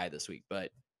after the bye this week.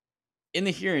 But in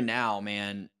the here and now,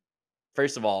 man,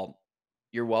 first of all,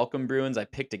 you're welcome, Bruins. I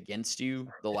picked against you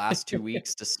the last 2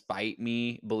 weeks despite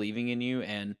me believing in you,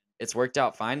 and it's worked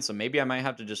out fine. So maybe I might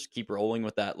have to just keep rolling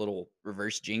with that little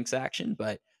reverse jinx action.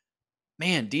 But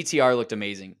man, DTR looked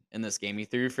amazing in this game. He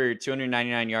threw for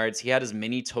 299 yards. He had as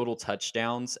many total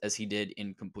touchdowns as he did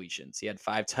incompletions. He had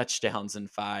 5 touchdowns and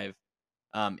 5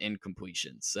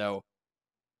 incompletions. So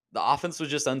the offense was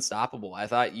just unstoppable. I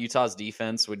thought Utah's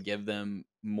defense would give them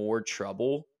more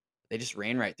trouble. They just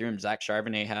ran right through him. Zach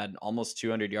Charbonnet had almost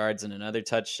 200 yards and another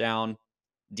touchdown.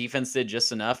 Defense did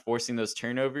just enough, forcing those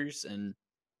turnovers. And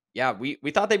yeah, we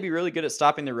thought they'd be really good at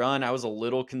stopping the run. I was a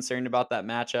little concerned about that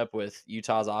matchup with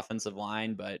Utah's offensive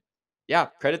line, but yeah,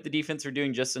 credit the defense for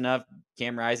doing just enough.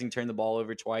 Cam Rising turned the ball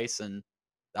over twice, and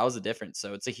that was the difference.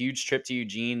 So it's a huge trip to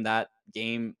Eugene. That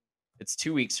game, it's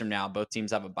 2 weeks from now. Both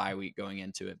teams have a bye week going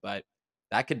into it, but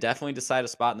that could definitely decide a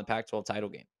spot in the Pac-12 title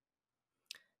game.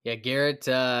 Yeah, Garrett,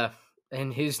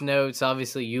 in his notes,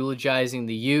 obviously eulogizing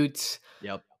the Utes.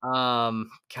 Yep.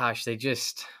 Gosh,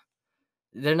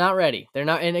 they're not ready. They're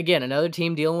not. And again, another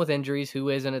team dealing with injuries. Who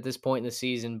isn't at this point in the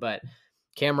season? But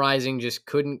Cam Rising just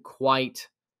couldn't quite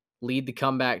lead the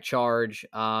comeback charge.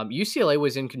 UCLA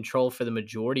was in control for the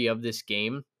majority of this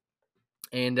game.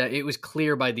 And it was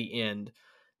clear by the end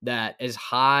that as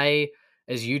high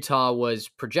as Utah was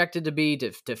projected to be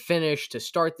to finish, to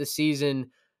start the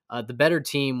season, the better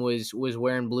team was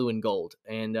wearing blue and gold.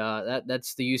 And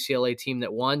that's the UCLA team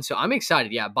that won. So I'm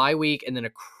excited. Yeah, bye week and then a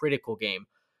critical game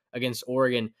against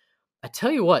Oregon. I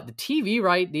tell you what, the TV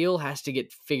right deal has to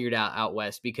get figured out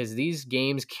west because these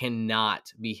games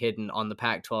cannot be hidden on the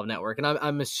Pac-12 network. And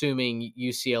I'm assuming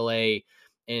UCLA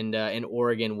and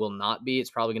Oregon will not be.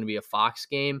 It's probably going to be a Fox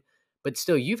game. But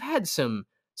still, you've had some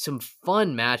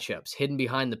fun matchups hidden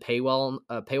behind the paywall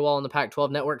on the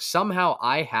Pac-12 network. Somehow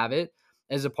I have it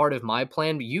as a part of my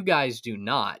plan, but you guys do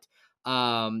not.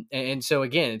 And so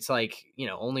again, it's like,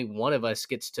 only one of us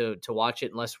gets to watch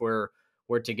it unless we're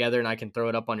together and I can throw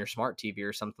it up on your smart TV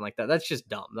or something like that. That's just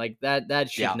dumb. Like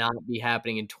that should not be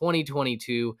happening in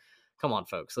 2022. Come on,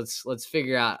 folks. Let's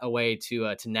figure out a way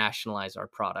to nationalize our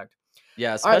product.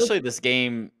 Yeah, especially this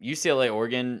game, UCLA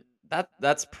Oregon.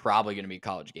 That's probably going to be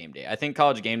College Game Day. I think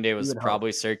College Game Day was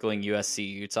probably circling USC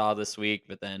Utah this week,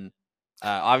 but then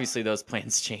Obviously, those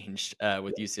plans changed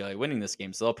with UCLA winning this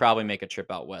game, so they'll probably make a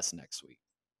trip out west next week.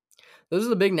 Those are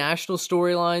the big national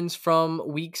storylines from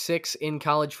week 6 in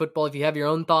college football. If you have your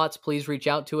own thoughts, please reach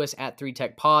out to us at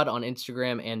 3TechPod on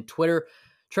Instagram and Twitter.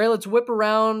 Trey, let's whip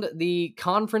around the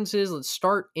conferences. Let's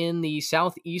start in the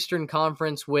Southeastern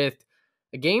Conference with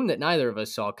a game that neither of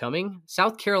us saw coming.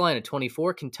 South Carolina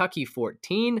 24, Kentucky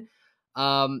 14.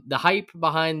 The hype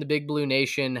behind the Big Blue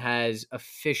Nation has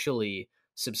officially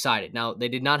subsided. Now, they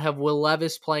did not have Will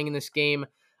Levis playing in this game.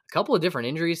 A couple of different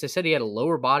injuries. They said he had a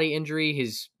lower body injury.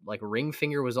 His ring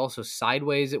finger was also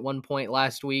sideways at one point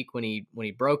last week when he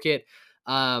broke it.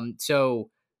 So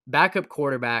backup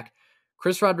quarterback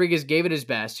Chris Rodriguez gave it his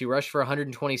best. He rushed for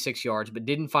 126 yards, but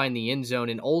didn't find the end zone.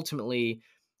 And ultimately,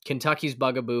 Kentucky's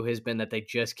bugaboo has been that they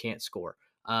just can't score.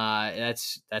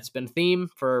 That's been a theme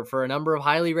for a number of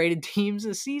highly rated teams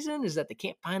this season, is that they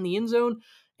can't find the end zone.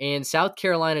 And South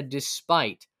Carolina,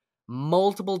 despite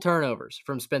multiple turnovers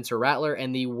from Spencer Rattler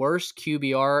and the worst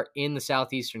QBR in the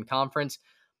Southeastern Conference,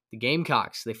 the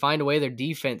Gamecocks, they find a way. Their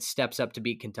defense steps up to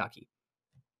beat Kentucky.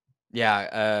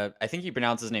 Yeah, I think you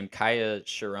pronounce his name Kaya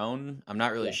Sharon. I'm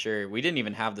not really Yeah. sure. We didn't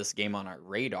even have this game on our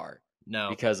radar No.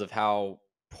 because of how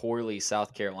poorly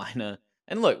South Carolina.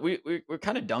 And look, we're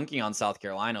kind of dunking on South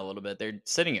Carolina a little bit. They're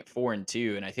sitting at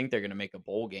 4-2, and I think they're going to make a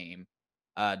bowl game,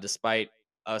 despite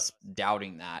us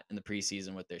doubting that in the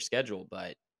preseason with their schedule.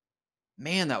 But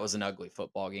man, that was an ugly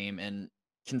football game. And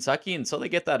Kentucky, until they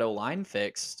get that O-line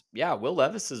fixed, yeah, Will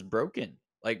Levis is broken.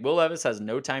 Like, Will Levis has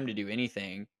no time to do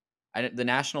anything. The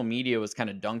national media was kind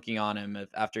of dunking on him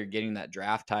after getting that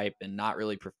draft type and not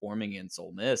really performing against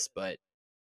Ole Miss. But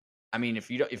I mean, if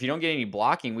you don't get any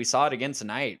blocking, we saw it again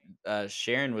tonight.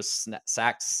 Sharon was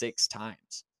sacked 6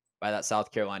 times by that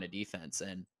South Carolina defense,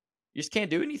 and you just can't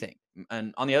do anything.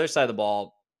 And on the other side of the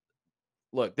ball,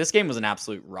 look, this game was an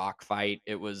absolute rock fight.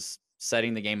 It was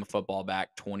setting the game of football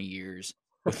back 20 years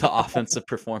with the offensive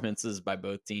performances by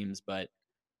both teams. But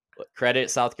look,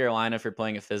 credit South Carolina for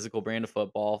playing a physical brand of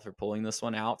football, for pulling this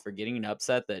one out, for getting an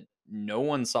upset that no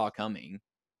one saw coming.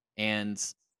 And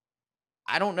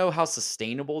I don't know how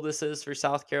sustainable this is for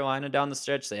South Carolina down the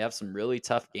stretch. They have some really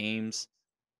tough games.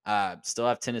 Still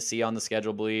have Tennessee on the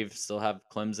schedule, I believe. Still have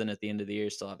Clemson at the end of the year.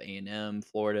 Still have A&M,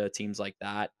 Florida, teams like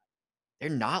that. They're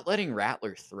not letting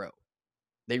Rattler throw.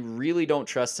 They really don't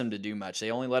trust him to do much.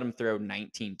 They only let him throw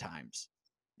 19 times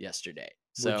yesterday.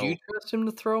 Would you So trust him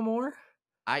to throw more?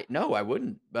 no, I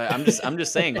wouldn't. But I'm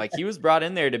just saying, like, he was brought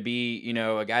in there to be,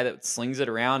 a guy that slings it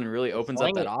around and really opens up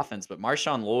Sling that it. offense. But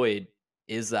Marshawn Lloyd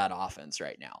is that offense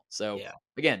right now. So Yeah.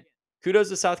 again, kudos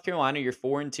to South Carolina. You're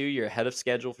 4-2. You're ahead of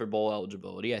schedule for bowl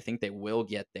eligibility. I think they will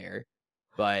get there.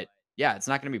 But yeah, it's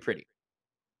not going to be pretty.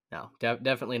 No,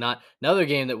 definitely not. Another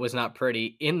game that was not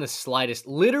pretty in the slightest,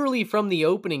 literally from the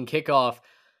opening kickoff,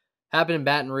 happened in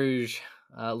Baton Rouge,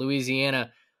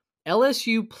 Louisiana.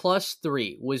 LSU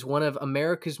 +3 was one of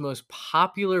America's most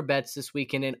popular bets this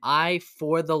weekend, and I,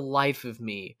 for the life of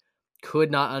me,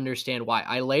 could not understand why.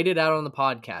 I laid it out on the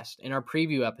podcast in our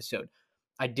preview episode.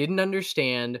 I didn't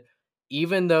understand,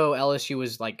 even though LSU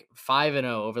was like 5-0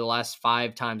 over the last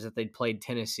 5 times that they'd played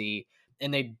Tennessee,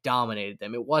 and they dominated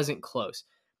them. It wasn't close.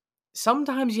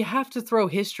 Sometimes you have to throw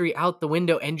history out the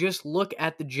window and just look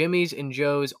at the Jimmies and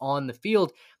Joes on the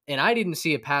field. And I didn't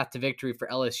see a path to victory for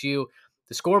LSU.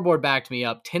 The scoreboard backed me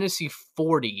up. Tennessee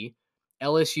 40,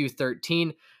 LSU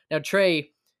 13. Now,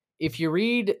 Trey, if you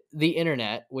read the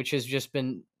internet, which has just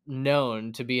been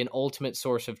known to be an ultimate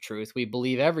source of truth, we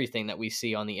believe everything that we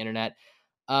see on the internet.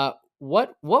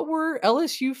 What were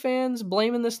LSU fans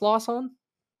blaming this loss on?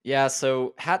 Yeah,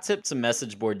 so hat tip to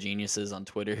message board geniuses on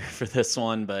Twitter for this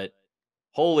one, but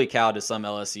holy cow, do some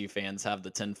LSU fans have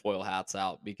the tinfoil hats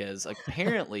out, because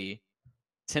apparently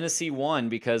Tennessee won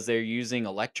because they're using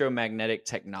electromagnetic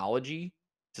technology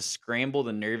to scramble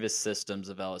the nervous systems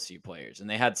of LSU players. And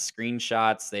they had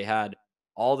screenshots, they had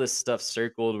all this stuff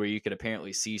circled where you could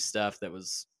apparently see stuff that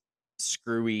was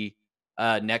screwy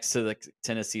next to the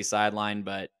Tennessee sideline.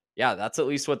 But yeah, that's at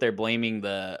least what they're blaming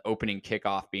the opening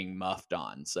kickoff being muffed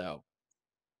on. So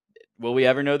will we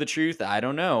ever know the truth? I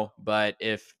don't know. But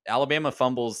if Alabama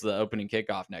fumbles the opening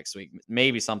kickoff next week,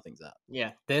 maybe something's up.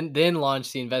 Yeah, then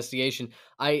launch the investigation.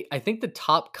 I think the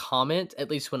top comment, at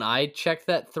least when I checked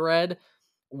that thread,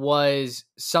 was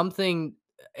something,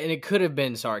 and it could have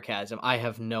been sarcasm. I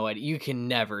have no idea. You can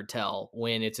never tell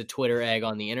when it's a Twitter egg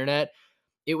on the internet.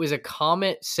 It was a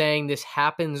comment saying this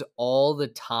happens all the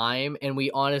time, and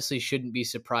we honestly shouldn't be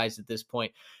surprised at this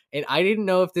point. And I didn't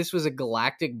know if this was a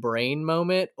galactic brain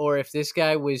moment or if this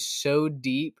guy was so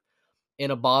deep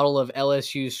in a bottle of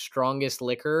LSU's strongest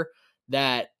liquor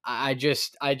that I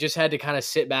just had to kind of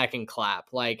sit back and clap.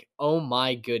 Like, oh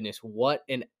my goodness, what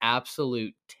an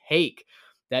absolute take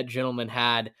that gentleman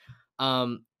had.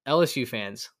 LSU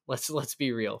fans, let's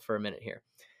be real for a minute here.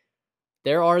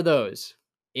 There are those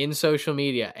in social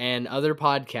media and other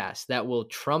podcasts that will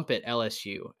trumpet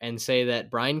LSU and say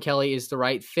that Brian Kelly is the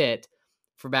right fit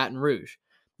for Baton Rouge.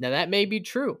 Now, that may be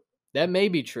true. That may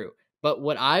be true. But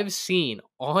what I've seen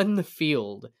on the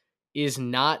field is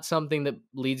not something that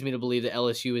leads me to believe that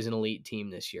LSU is an elite team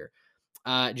this year.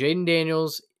 Jaden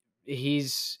Daniels, he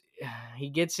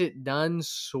gets it done,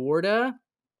 sorta.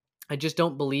 I just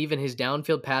don't believe in his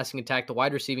downfield passing attack. The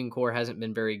wide receiving core hasn't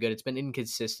been very good. It's been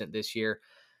inconsistent this year.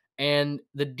 And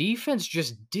the defense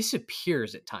just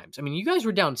disappears at times. I mean, you guys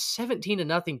were down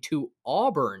 17-0 to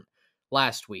Auburn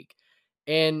last week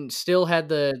and still had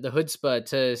the chutzpah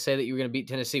to say that you were going to beat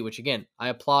Tennessee, which again, I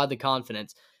applaud the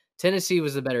confidence. Tennessee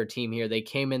was the better team here. They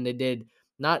came in, they did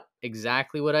not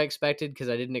exactly what I expected because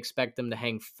I didn't expect them to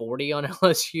hang 40 on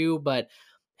LSU, but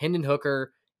Hendon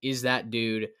Hooker is that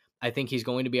dude. I think he's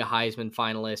going to be a Heisman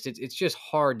finalist. It's just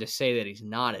hard to say that he's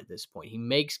not at this point. He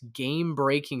makes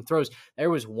game-breaking throws. There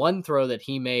was one throw that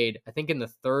he made, I think in the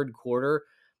third quarter,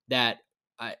 that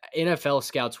NFL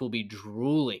scouts will be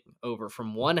drooling over,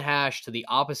 from one hash to the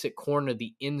opposite corner of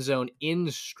the end zone in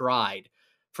stride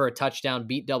for a touchdown,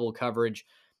 beat double coverage.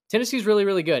 Tennessee's really,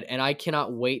 really good, and I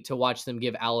cannot wait to watch them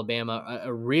give Alabama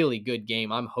a really good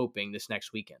game, I'm hoping, this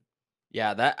next weekend.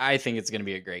 Yeah, that I think it's going to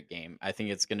be a great game. I think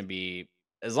it's going to be,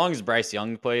 as long as Bryce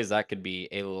Young plays, that could be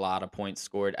a lot of points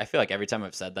scored. I feel like every time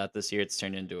I've said that this year, it's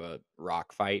turned into a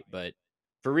rock fight. But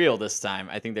for real this time,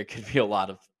 I think there could be a lot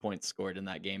of points scored in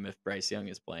that game if Bryce Young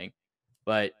is playing.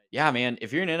 But yeah, man,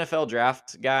 if you're an NFL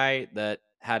draft guy that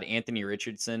had Anthony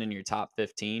Richardson in your top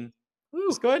 15, Woo.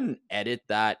 just go ahead and edit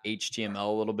that HTML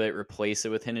a little bit, replace it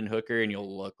with Hendon Hooker, and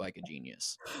you'll look like a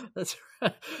genius. That's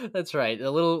right. That's right. A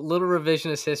little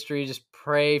revisionist history. Just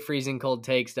pray freezing cold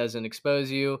takes doesn't expose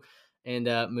you, and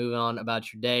move on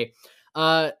about your day.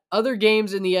 Other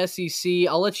games in the SEC,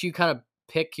 I'll let you kind of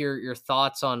pick your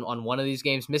thoughts on one of these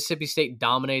games. Mississippi State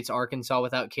dominates Arkansas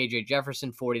without KJ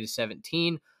Jefferson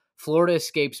 40-17. Florida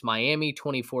escapes Miami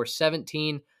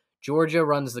 24-17. Georgia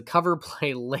runs the cover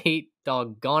play late,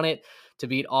 doggone it, to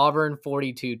beat Auburn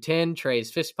 42-10.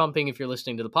 Trey's fist pumping if you're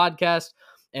listening to the podcast.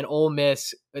 And Ole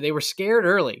Miss, they were scared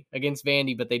early against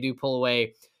Vandy, but they do pull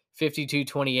away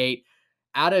 52-28.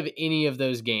 Out of any of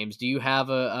those games, do you have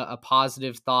a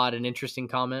positive thought, an interesting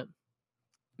comment?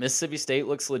 Mississippi State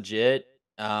looks legit.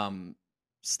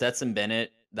 Stetson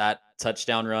Bennett, that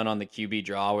touchdown run on the QB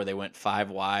draw where they went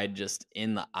 5 wide, just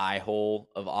in the eye hole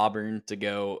of Auburn to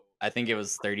go. I think it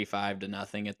was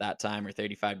 35-0 at that time, or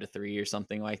 35-3 or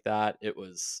something like that. It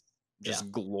was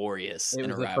just glorious in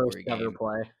a rivalry game.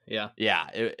 Play. Yeah. Yeah,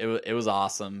 it was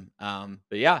awesome.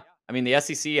 But yeah, I mean, the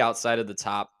SEC outside of the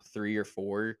top 3 or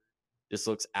 4 just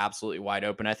looks absolutely wide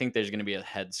open. I think there's going to be a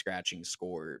head scratching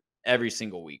score every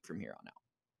single week from here on out.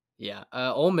 Yeah.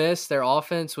 Ole Miss, their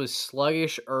offense was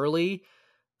sluggish early.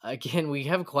 Again, we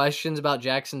have questions about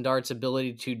Jackson Dart's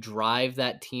ability to drive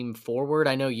that team forward.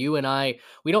 I know you and I,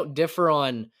 we don't differ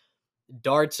on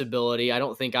Dart's ability. I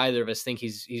don't think either of us think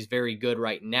he's very good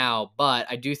right now, but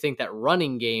I do think that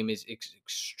running game is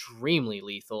extremely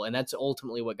lethal, and that's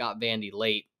ultimately what got Vandy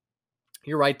late.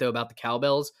 You're right, though, about the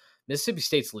Cowbells. Mississippi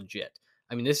State's legit.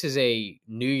 I mean, this is a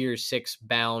New Year's Six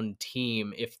bound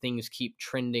team if things keep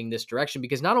trending this direction,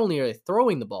 because not only are they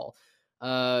throwing the ball,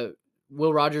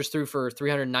 Will Rogers threw for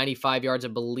 395 yards. I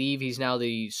believe he's now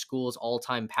the school's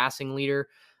all-time passing leader,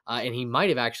 and he might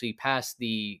have actually passed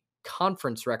the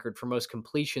conference record for most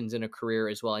completions in a career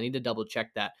as well. I need to double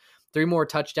check that. 3 more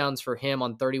touchdowns for him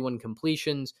on 31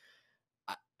 completions.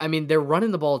 I mean, they're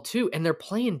running the ball too, and they're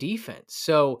playing defense.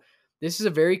 So this is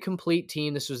a very complete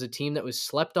team. This was a team that was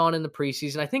slept on in the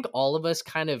preseason. I think all of us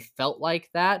kind of felt like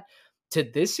that. To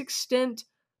this extent,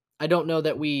 I don't know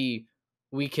that we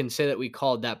can say that we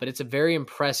called that, but it's a very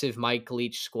impressive Mike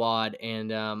Leach squad.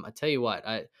 And I tell you what,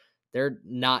 they're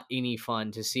not any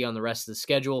fun to see on the rest of the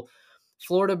schedule.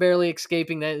 Florida barely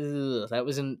escaping that. That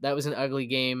was an ugly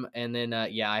game. And then,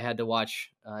 I had to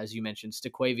watch, as you mentioned,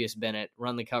 Stequavius Bennett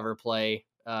run the cover play.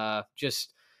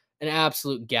 Just an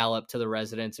absolute gallop to the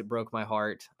residents. It broke my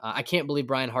heart. I can't believe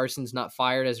Brian Harson's not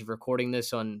fired as of recording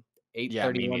this on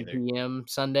 8:31 p.m.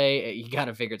 Sunday. You got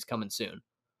to figure it's coming soon.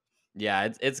 Yeah,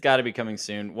 it's got to be coming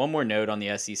soon. One more note on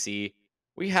the SEC.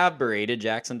 We have berated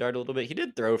Jackson Dart a little bit. He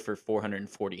did throw for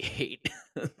 448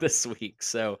 this week.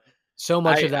 So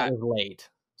much of that was late.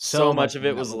 So much of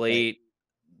it was late.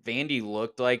 Vandy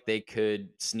looked like they could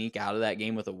sneak out of that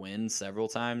game with a win several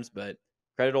times, but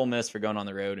credit Ole Miss for going on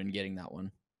the road and getting that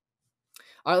one.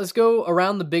 All right, let's go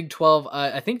around the Big 12.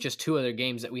 I think just two other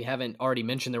games that we haven't already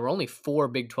mentioned. There were only 4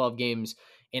 Big 12 games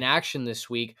in action this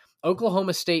week.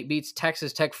 Oklahoma State beats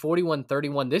Texas Tech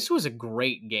 41-31. This was a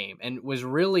great game and was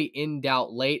really in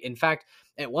doubt late. In fact,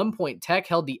 at one point, Tech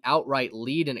held the outright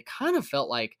lead, and it kind of felt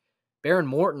like Baron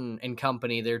Morton and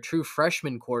company, their true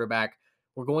freshman quarterback,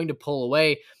 were going to pull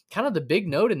away. Kind of the big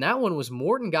note in that one was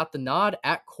Morton got the nod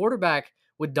at quarterback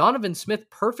with Donovan Smith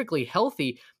perfectly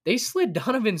healthy. They slid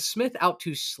Donovan Smith out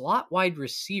to slot wide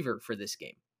receiver for this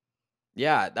game.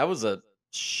 Yeah, that was a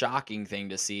shocking thing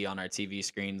to see on our TV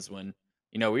screens when,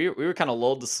 we were kind of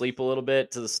lulled to sleep a little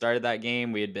bit to the start of that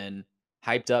game. We had been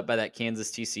hyped up by that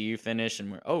Kansas TCU finish,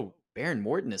 and Baron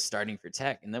Morton is starting for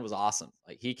Tech, and that was awesome.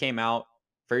 Like, he came out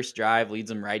first drive, leads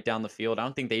them right down the field. I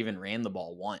don't think they even ran the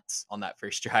ball once on that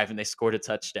first drive, and they scored a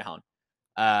touchdown.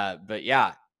 But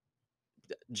yeah,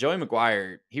 Joey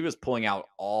McGuire, he was pulling out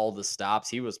all the stops.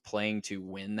 He was playing to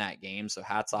win that game, so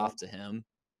hats off to him.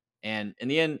 And in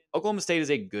the end, Oklahoma State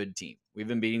is a good team. We've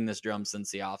been beating this drum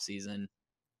since the offseason.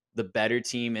 The better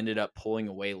team ended up pulling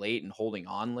away late and holding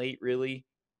on late, really.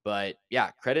 But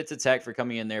yeah, credit to Tech for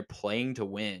coming in there, playing to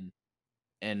win.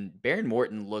 And Baron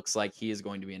Morton looks like he is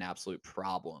going to be an absolute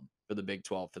problem for the Big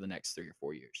 12 for the next 3 or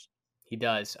 4 years. He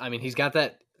does. I mean, he's got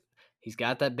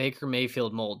that Baker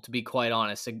Mayfield mold, to be quite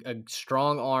honest. A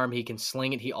strong arm. He can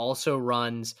sling it. He also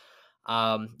runs.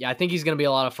 I think he's going to be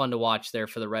a lot of fun to watch there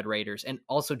for the Red Raiders. And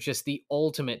also just the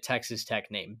ultimate Texas Tech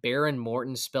name, Baron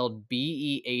Morton, spelled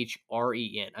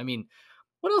Behren. I mean,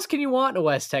 what else can you want in a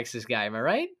West Texas guy? Am I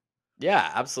right?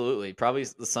 Yeah, absolutely. Probably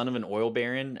the son of an oil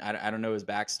baron. I don't know his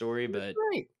backstory, but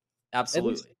Right.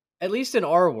 absolutely. At least in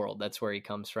our world, that's where he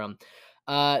comes from.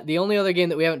 The only other game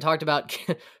that we haven't talked about,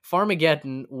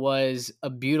 Farmageddon, was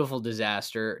a beautiful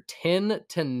disaster.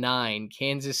 10-9,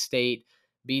 Kansas State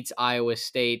beats Iowa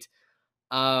State.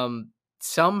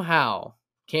 Somehow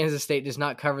Kansas State does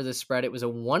not cover the spread. It was a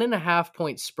 1.5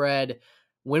 point spread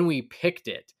when we picked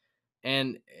it.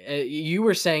 And you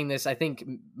were saying this, I think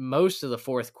most of the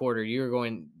fourth quarter,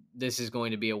 this is going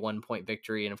to be a 1 point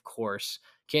victory. And of course,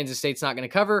 Kansas State's not going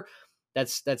to cover.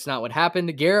 That's not what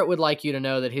happened. Garrett would like you to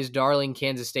know that his darling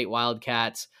Kansas State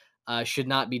Wildcats should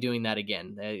not be doing that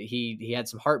again. He had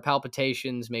some heart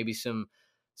palpitations, maybe some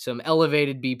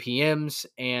elevated BPMs,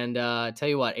 and tell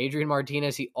you what, Adrian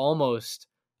Martinez, he almost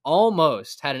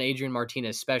had an Adrian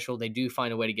Martinez special. They do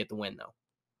find a way to get the win, though.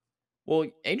 Well,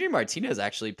 Adrian Martinez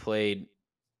actually played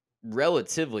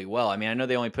relatively well. I mean, I know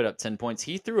they only put up 10 points.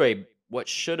 He threw what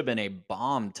should have been a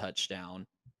bomb touchdown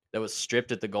that was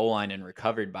stripped at the goal line and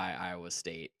recovered by Iowa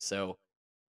State. So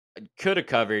could have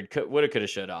covered, woulda, coulda,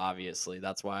 shoulda, obviously.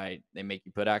 That's why they make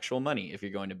you put actual money if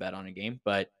you're going to bet on a game.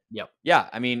 But Yep. yeah,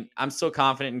 I mean, I'm still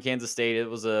confident in Kansas State. It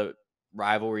was a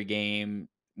rivalry game.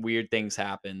 Weird things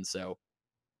happen. So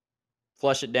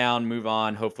flush it down, move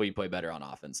on. Hopefully you play better on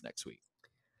offense next week.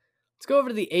 Let's go over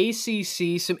to the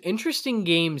ACC. Some interesting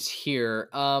games here.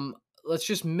 Let's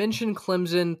just mention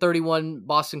Clemson 31,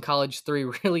 Boston College 3.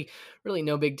 Really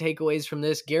no big takeaways from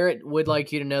this. Garrett would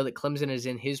like you to know that Clemson is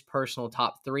in his personal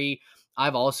top 3.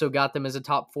 I've also got them as a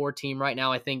top 4 team right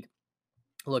now. I think,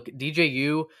 look,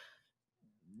 DJU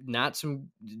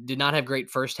did not have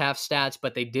great first half stats,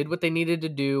 but they did what they needed to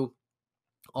do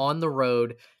on the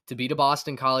road to beat a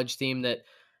Boston College team that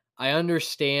I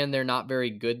understand they're not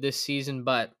very good this season,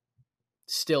 but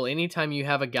still, anytime you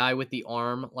have a guy with the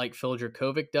arm like Phil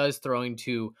Dracovic does, throwing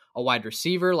to a wide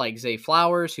receiver like Zay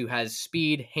Flowers, who has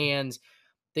speed, hands,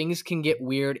 things can get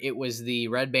weird. It was the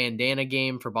red bandana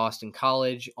game for Boston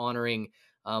College, honoring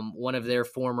one of their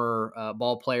former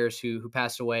ball players who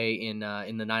passed away in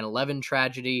the 9/11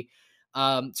 tragedy.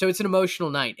 So it's an emotional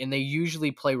night, and they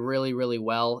usually play really, really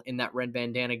well in that red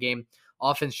bandana game.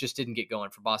 Offense just didn't get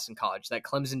going for Boston College. That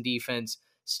Clemson defense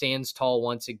stands tall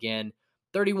once again.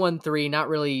 31-3, not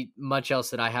really much else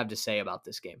that I have to say about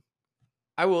this game.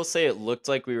 I will say it looked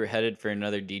like we were headed for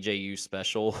another DJU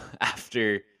special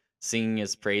after singing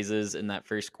his praises in that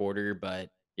first quarter.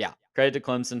 But yeah, credit to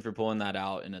Clemson for pulling that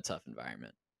out in a tough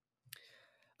environment.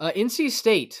 NC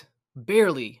State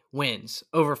barely wins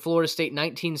over Florida State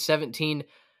 19-17.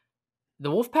 The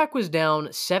Wolfpack was down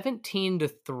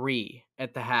 17-3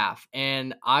 at the half,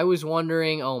 and I was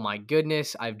wondering, oh my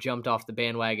goodness, I've jumped off the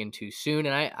bandwagon too soon.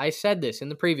 And I said this in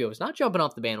the preview. I was not jumping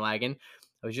off the bandwagon.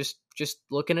 I was just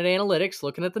looking at analytics,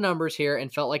 looking at the numbers here,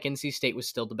 and felt like NC State was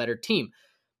still the better team.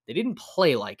 They didn't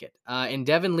play like it. And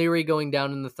Devin Leary going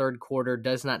down in the third quarter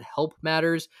does not help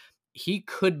matters. He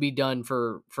could be done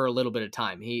for a little bit of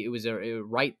time. It was a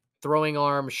right throwing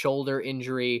arm, shoulder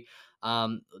injury.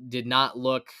 Did not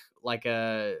look like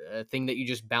a thing that you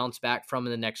just bounce back from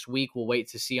in the next week. We'll wait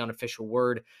to see on official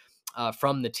word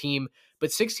from the team.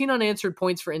 but 16 unanswered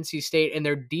points for NC State, and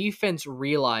their defense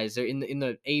realized, in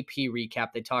the AP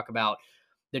recap, they talk about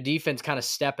the defense kind of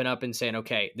stepping up and saying,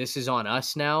 okay, this is on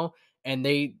us now. And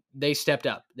they stepped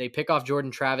up. They pick off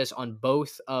Jordan Travis on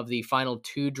both of the final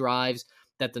 2 drives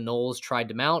that the Noles tried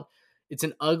to mount. It's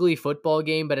an ugly football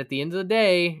game, but at the end of the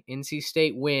day, NC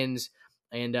State wins,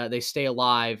 and they stay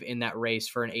alive in that race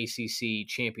for an ACC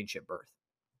championship berth.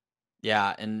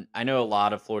 Yeah, and I know a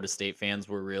lot of Florida State fans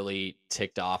were really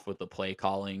ticked off with the play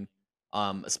calling,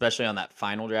 especially on that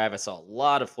final drive. I saw a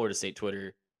lot of Florida State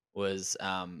Twitter was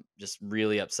just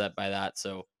really upset by that.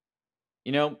 So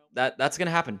that's going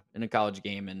to happen in a college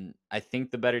game, and I think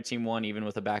the better team won, even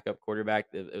with a backup quarterback.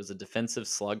 It was a defensive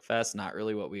slugfest, not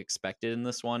really what we expected in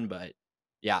this one, but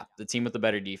yeah, the team with the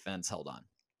better defense held on.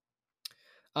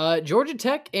 Georgia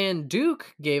Tech and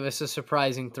Duke gave us a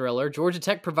surprising thriller. Georgia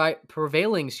Tech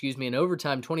prevailing, in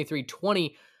overtime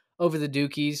 23-20 over the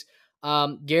Dukies.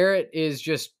 Garrett is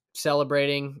just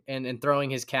celebrating and throwing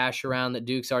his cash around that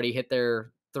Duke's already hit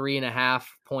their 3.5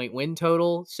 point win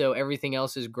total, so everything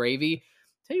else is gravy.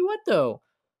 Tell you what, though,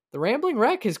 the Rambling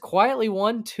Wreck has quietly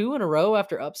won 2 in a row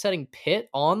after upsetting Pitt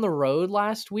on the road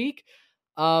last week.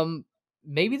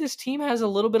 Maybe this team has a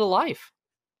little bit of life.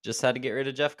 Just had to get rid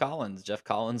of Jeff Collins. Jeff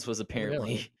Collins was Really?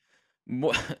 apparently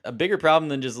a bigger problem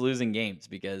than just losing games,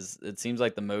 because it seems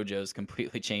like the mojo's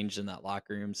completely changed in that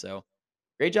locker room. So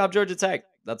great job, Georgia Tech.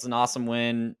 That's an awesome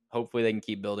win. Hopefully they can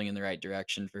keep building in the right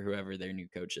direction for whoever their new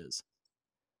coach is.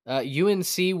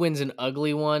 UNC wins an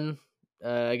ugly one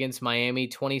against Miami,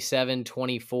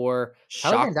 27-24.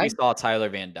 Shocked we saw Tyler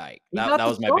Van Dyke. That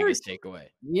was my biggest takeaway.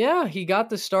 Yeah, he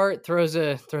got the start, throws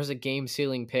a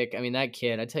game-sealing pick. I mean, that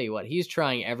kid, I tell you what, he's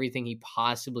trying everything he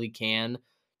possibly can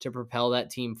to propel that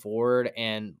team forward,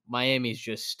 and Miami's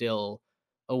just still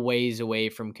a ways away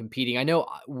from competing. I know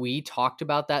we talked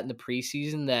about that in the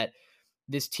preseason, that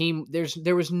this team,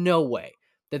 there was no way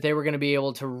that they were going to be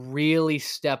able to really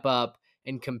step up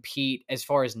and compete as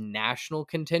far as national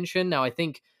contention. Now, I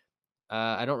think,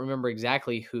 I don't remember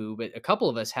exactly who, but a couple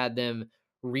of us had them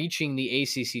reaching the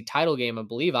ACC title game. I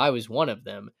believe I was one of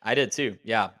them. I did too.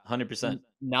 Yeah, 100%.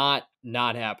 Not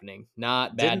happening.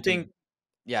 Not bad.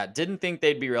 Didn't think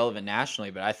they'd be relevant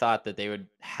nationally, but I thought that they would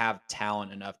have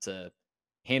talent enough to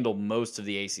handle most of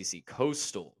the ACC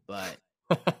Coastal. But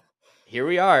here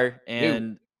we are,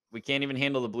 and we can't even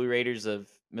handle the Blue Raiders of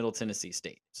Middle Tennessee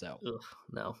State. So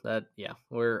no,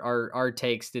 our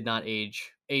takes did not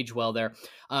age well there.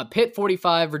 Pitt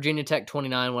 45, Virginia Tech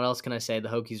 29. What else can I say? The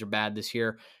Hokies are bad this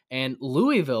year. And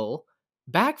Louisville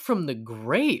back from the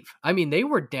grave. I mean, they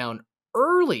were down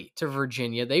early to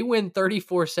Virginia. They win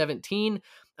 34-17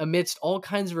 amidst all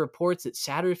kinds of reports that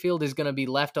Satterfield is going to be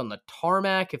left on the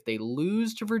tarmac if they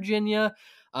lose to Virginia.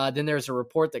 Then there's a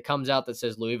report that comes out that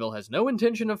says Louisville has no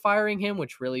intention of firing him,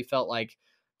 which really felt like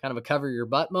kind of a cover your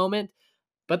butt moment.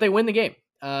 But they win the game.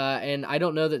 And I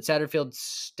don't know that Satterfield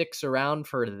sticks around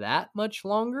for that much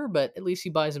longer, but at least he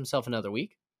buys himself another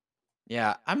week.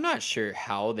 Yeah, I'm not sure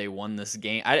how they won this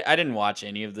game. I didn't watch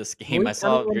any of this game. I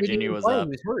saw Virginia was up. He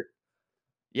was hurt.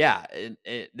 Yeah,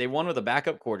 they won with a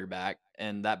backup quarterback,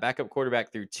 and that backup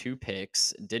quarterback threw 2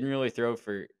 picks. Didn't really threw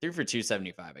for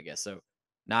 275, I guess. So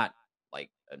not like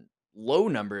a low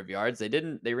number of yards.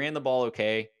 They ran the ball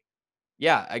okay.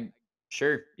 Yeah,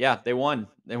 sure. Yeah, they won.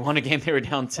 They won a game they were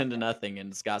down 10-0,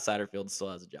 and Scott Satterfield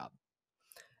still has a job.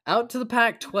 Out to the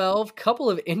Pac-12, couple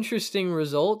of interesting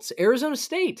results. Arizona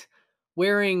State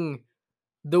wearing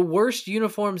the worst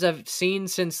uniforms I've seen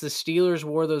since the Steelers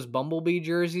wore those Bumblebee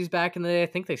jerseys back in the day. I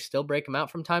think they still break them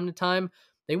out from time to time.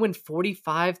 They win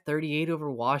 45-38 over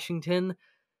Washington.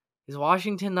 Is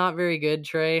Washington not very good,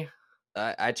 Trey?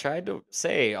 I tried to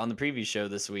say on the preview show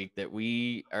this week that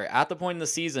we are at the point in the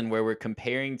season where we're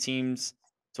comparing teams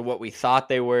to what we thought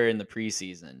they were in the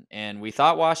preseason. And we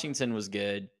thought Washington was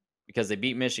good because they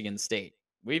beat Michigan State.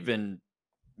 We've been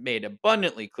made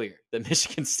abundantly clear that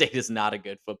Michigan State is not a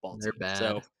good football team. They're bad.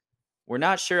 So we're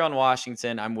not sure on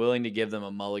Washington. I'm willing to give them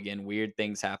a mulligan. Weird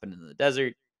things happen in the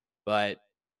desert. But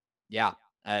yeah,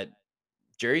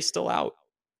 jury's still out.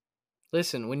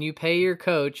 Listen, when you pay your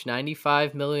coach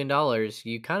 $95 million,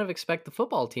 you kind of expect the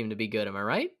football team to be good. Am I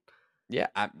right? Yeah,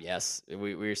 yes,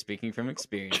 we're speaking from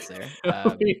experience there.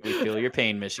 We feel your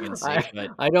pain, Michigan State. But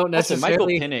I don't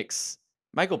necessarily.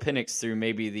 Michael Penix threw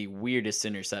maybe the weirdest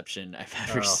interception I've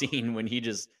ever seen, when he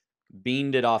just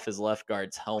beamed it off his left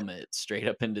guard's helmet straight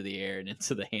up into the air and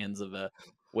into the hands of a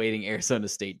waiting Arizona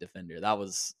State defender. That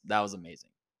was amazing.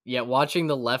 Yeah, watching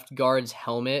the left guard's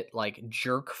helmet like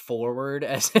jerk forward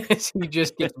as he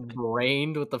just gets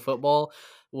brained with the football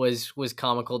was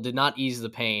comical. Did not ease the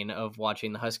pain of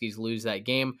watching the Huskies lose that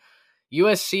game.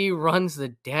 USC runs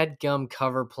the dadgum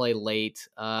cover play late,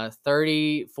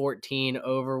 30-14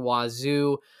 over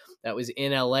Wazoo. That was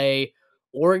in LA.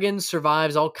 Oregon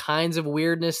survives all kinds of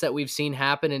weirdness that we've seen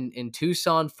happen in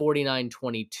Tucson,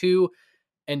 49-22.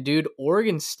 And dude,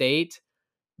 Oregon State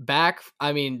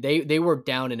they were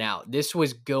down and out. This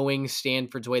was going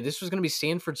Stanford's way. This was going to be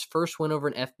Stanford's first win over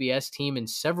an FBS team in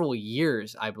several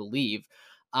years, I believe.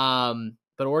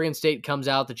 But Oregon State comes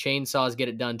out, the Chainsaws get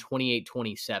it done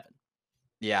 28-27.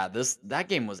 Yeah, that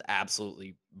game was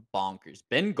absolutely bonkers.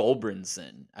 Ben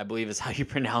Goldbrinson, I believe is how you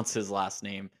pronounce his last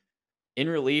name. In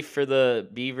relief for the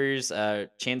Beavers,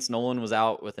 Chance Nolan was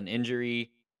out with an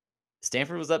injury.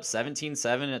 Stanford was up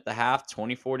 17-7 at the half,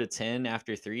 24-10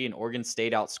 after 3, and Oregon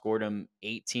State outscored them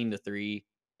 18-3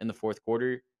 in the fourth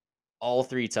quarter. All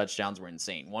 3 touchdowns were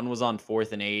insane. One was on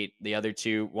 4th and 8. The other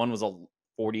 2, one was a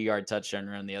 40-yard touchdown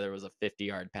run. The other was a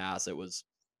 50-yard pass. It was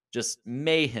just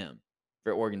mayhem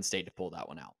for Oregon State to pull that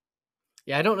one out.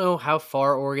 Yeah, I don't know how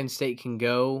far Oregon State can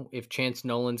go if Chance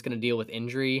Nolan's going to deal with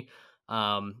injury,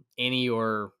 any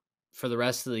or for the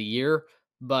rest of the year.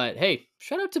 But hey,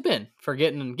 shout out to Ben for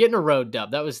getting a road dub.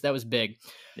 That was big.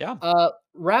 Yeah.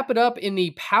 Wrap it up in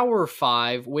the Power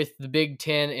 5 with the Big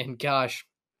Ten. And gosh,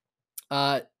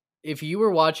 if you were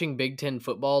watching Big Ten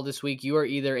football this week, you are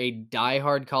either a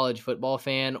diehard college football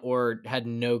fan or had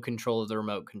no control of the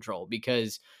remote control,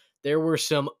 because there were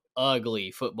some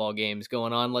ugly football games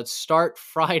going on. Let's start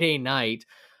Friday night.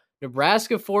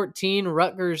 Nebraska 14,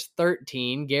 Rutgers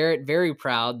 13. Garrett very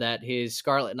proud that his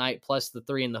Scarlet Knight plus the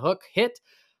 3 in the hook hit.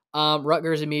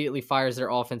 Rutgers immediately fires their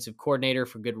offensive coordinator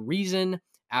for good reason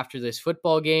after this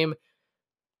football game.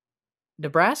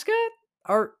 Nebraska,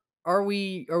 are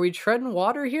we treading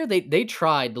water here? They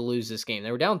tried to lose this game.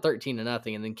 They were down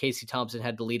 13-0, and then Casey Thompson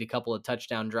had to lead a couple of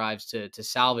touchdown drives to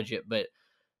salvage it. But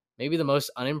maybe the most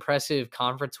unimpressive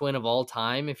conference win of all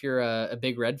time if you're a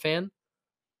big Red fan.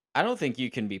 I don't think you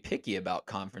can be picky about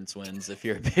conference wins if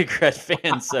you're a big Red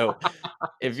fan. So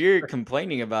if you're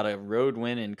complaining about a road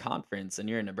win in conference and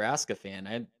you're a Nebraska fan,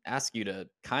 I'd ask you to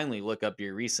kindly look up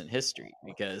your recent history,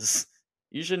 because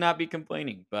you should not be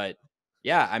complaining. But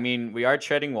yeah, I mean, we are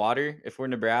treading water if we're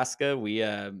Nebraska.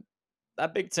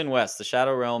 That Big Ten West, the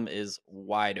Shadow Realm is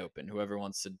wide open. Whoever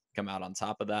wants to come out on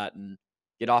top of that and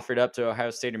get offered up to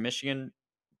Ohio State or Michigan,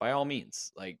 by all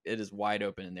means, like, it is wide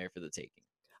open in there for the taking.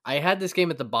 I had this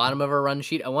game at the bottom of our run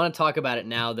sheet. I want to talk about it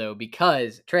now, though,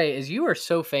 because, Trey, as you are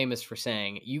so famous for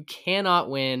saying, you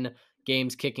cannot win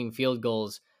games kicking field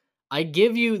goals. I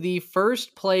give you the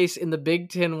first place in the Big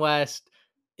Ten West,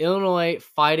 Illinois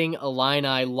Fighting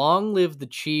Illini. Long live the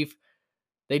Chief.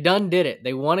 They done did it.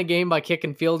 They won a game by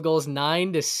kicking field goals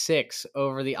 9-6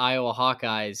 over the Iowa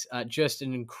Hawkeyes. Just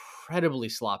an incredibly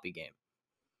sloppy game.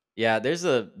 Yeah, there's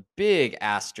a big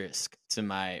asterisk to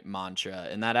my mantra,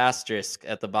 and that asterisk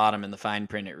at the bottom in the fine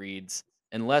print, it reads,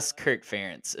 unless Kirk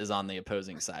Ferentz is on the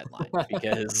opposing sideline,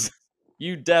 because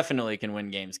you definitely can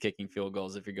win games kicking field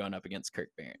goals if you're going up against Kirk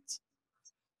Ferentz.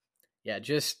 Yeah,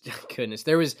 just goodness.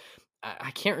 There was,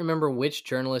 I can't remember which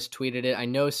journalist tweeted it. I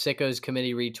know Sicko's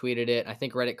committee retweeted it. I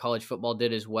think Reddit College Football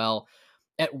did as well.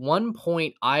 At one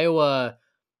point, Iowa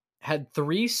had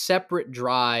 3 separate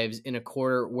drives in a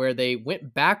quarter where they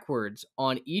went backwards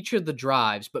on each of the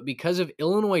drives, but because of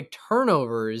Illinois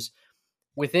turnovers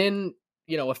within,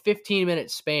 a 15-minute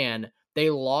span,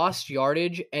 they lost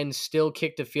yardage and still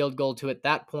kicked a field goal to, at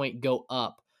that point, go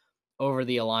up over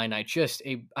the Illini.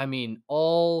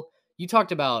 You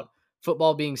talked about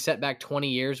football being set back 20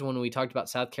 years when we talked about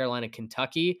South Carolina,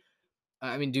 Kentucky.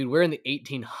 I mean, dude, we're in the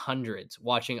 1800s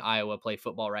watching Iowa play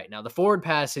football right now. The forward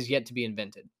pass has yet to be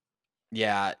invented.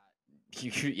 Yeah,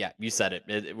 you said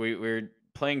it. We're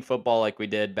playing football like we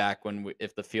did back when,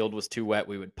 if the field was too wet,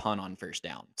 we would punt on first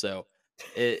down. So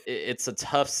it's a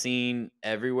tough scene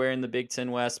everywhere in the Big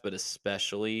Ten West, but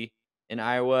especially in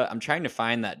Iowa. I'm trying to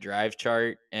find that drive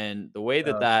chart, and the way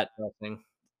that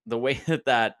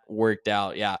worked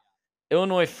out. Yeah,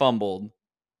 Illinois fumbled.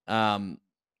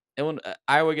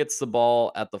 Iowa gets the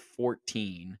ball at the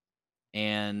 14,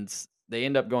 and they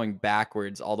end up going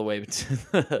backwards all the way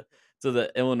to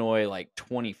the Illinois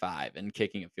 25 and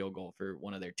kicking a field goal for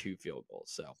one of their 2 field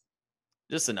goals. So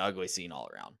just an ugly scene all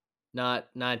around.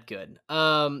 Not good.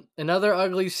 Another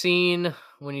ugly scene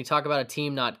when you talk about a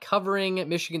team not covering.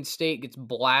 Michigan State gets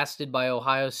blasted by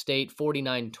Ohio State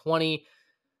 49-20.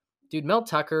 Dude, Mel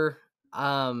Tucker,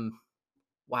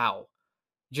 wow,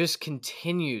 just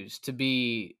continues to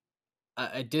be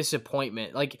a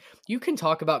disappointment. Like, you can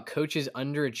talk about coaches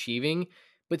underachieving,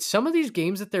 but some of these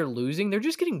games that they're losing, they're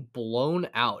just getting blown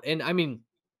out. And I mean,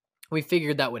 we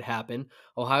figured that would happen.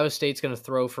 Ohio State's going to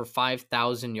throw for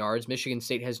 5,000 yards. Michigan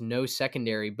State has no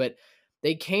secondary, but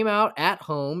They came out at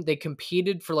home, they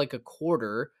competed for like a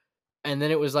quarter, and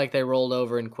then it was like they rolled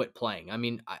over and quit playing. I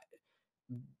mean,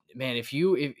 man, if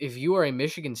you are a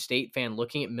Michigan State fan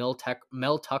looking at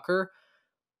Mel Tucker,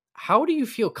 how do you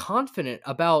feel confident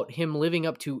about him living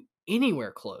up to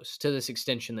anywhere close to this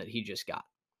extension that he just got?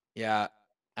 Yeah.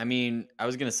 I mean, I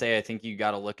was gonna say I think you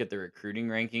got to look at the recruiting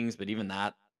rankings, but even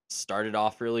that started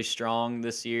off really strong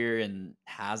this year and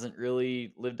hasn't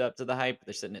really lived up to the hype.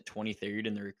 They're sitting at 23rd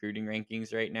in the recruiting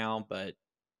rankings right now, but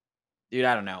dude,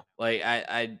 I don't know. Like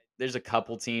I there's a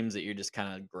couple teams that you're just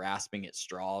kind of grasping at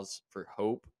straws for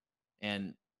hope,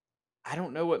 and I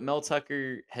don't know what Mel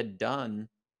Tucker had done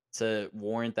to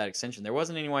warrant that extension. There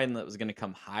wasn't anyone that was going to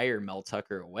come hire Mel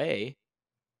Tucker away,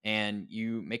 and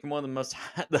you make him one of the most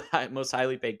most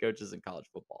highly paid coaches in college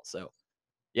football. So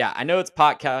yeah, I know it's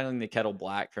pot calling the kettle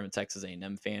black from a Texas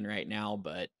A&M fan right now,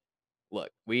 but look,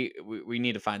 we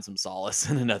need to find some solace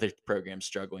in another program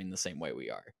struggling the same way we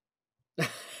are.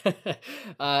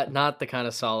 Not the kind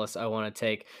of solace I want to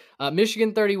take.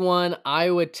 Michigan 31,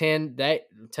 Iowa 10. That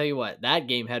tell you what, that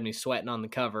game had me sweating on the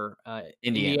cover.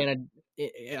 Indiana.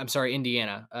 I'm sorry,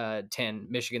 Indiana 10,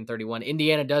 Michigan 31.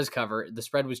 Indiana does cover. The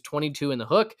spread was 22 in the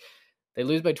hook. They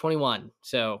lose by 21,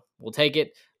 so we'll take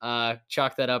it.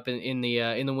 Chalk that up in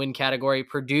the win category.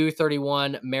 Purdue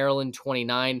 31, Maryland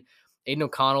 29. Aiden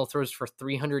O'Connell throws for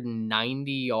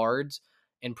 390 yards,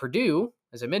 and Purdue,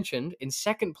 as I mentioned, in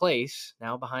second place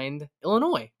now behind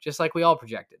Illinois, just like we all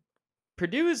projected.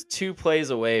 Purdue is 2 plays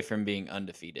away from being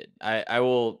undefeated. I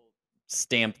will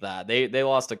stamp that. They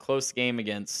lost a close game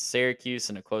against Syracuse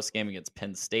and a close game against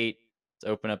Penn State to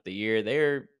open up the year.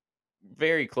 They're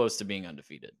very close to being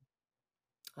undefeated.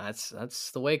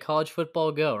 That's the way college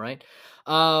football go, right?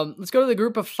 Let's go to the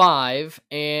group of 5,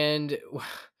 and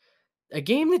a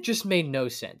game that just made no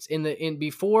sense. In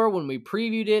before when we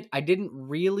previewed it, I didn't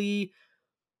really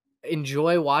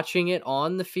enjoy watching it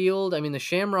on the field. I mean, the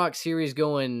Shamrock series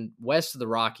going west of the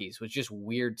Rockies was just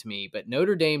weird to me. But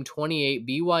Notre Dame 28,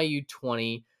 BYU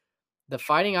 20. The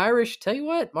Fighting Irish, tell you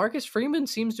what, Marcus Freeman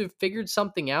seems to have figured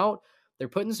something out. They're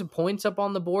putting some points up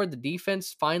on the board. The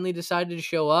defense finally decided to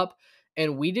show up,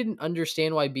 and we didn't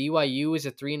understand why BYU is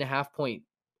a 3.5 point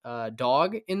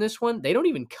dog in this one. They don't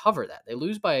even cover that. They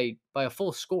lose by a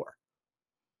full score.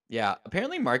 Yeah,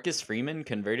 apparently Marcus Freeman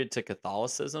converted to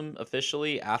Catholicism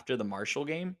officially after the Marshall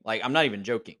game. Like, I'm not even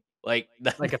joking. Like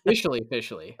that Like officially. Oh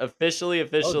dear.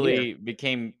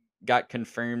 officially got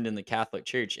confirmed in the Catholic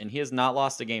Church, and he has not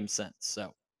lost a game since.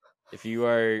 So, if you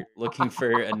are looking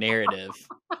for a narrative,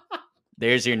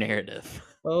 there's your narrative.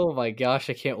 Oh my gosh,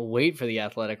 I can't wait for the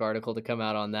Athletic article to come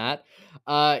out on that.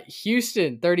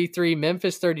 Houston 33,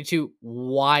 Memphis 32.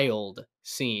 Wild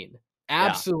scene. Yeah.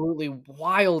 Absolutely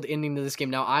wild ending to this game.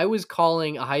 Now, I was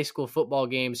calling a high school football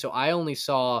game, so I only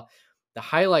saw the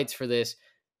highlights for this.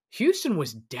 Houston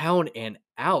was down and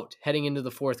out heading into the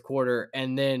fourth quarter,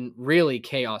 and then really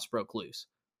chaos broke loose.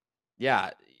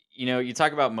 Yeah, you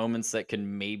talk about moments that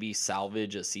can maybe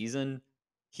salvage a season.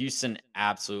 Houston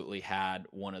absolutely had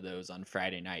one of those on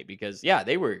Friday night because yeah,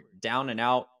 they were down and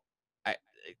out.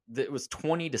 It was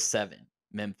 20-7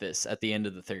 Memphis at the end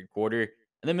of the third quarter.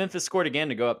 And then Memphis scored again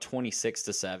to go up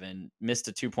 26-7, missed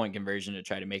a 2-point conversion to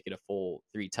try to make it a full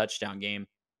 3 touchdown game.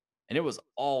 And it was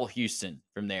all Houston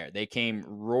from there. They came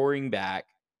roaring back.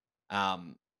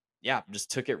 Yeah,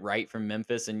 just took it right from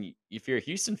Memphis. And if you're a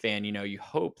Houston fan, you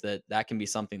hope that that can be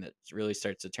something that really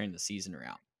starts to turn the season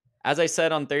around. As I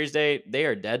said on Thursday, they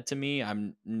are dead to me.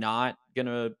 I'm not going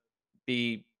to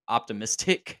be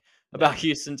optimistic about No.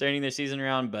 Houston turning their season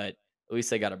around, but at least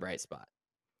they got a bright spot.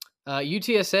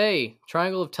 UTSA,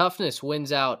 Triangle of Toughness,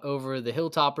 wins out over the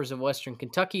Hilltoppers of Western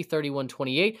Kentucky,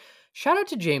 31-28. Shout out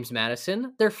to James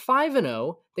Madison. They're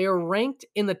 5-0. They are ranked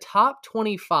in the top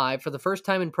 25 for the first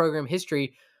time in program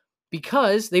history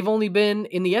because they've only been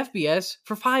in the FBS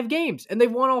for 5 games, and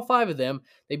they've won all 5 of them.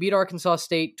 They beat Arkansas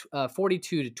State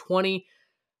 42-20.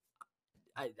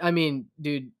 I mean,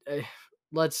 dude,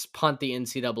 let's punt the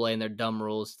NCAA and their dumb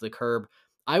rules to the curb.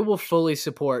 I will fully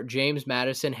support James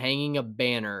Madison hanging a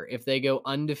banner if they go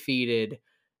undefeated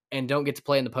and don't get to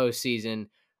play in the postseason.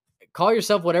 Call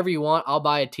yourself whatever you want. I'll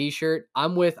buy a T-shirt.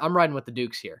 I'm riding with the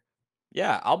Dukes here.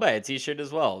 Yeah, I'll buy a T-shirt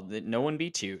as well. No one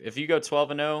beats you. If you go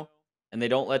 12-0 and they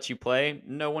don't let you play,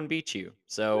 no one beats you.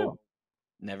 So No.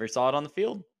 never saw it on the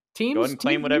field. Go ahead Teams and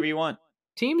claim whatever you want.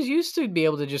 teams used to be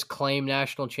able to just claim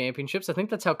national championships. I think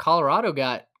that's how Colorado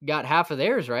got half of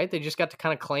theirs, right? They just got to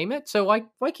kind of claim it. So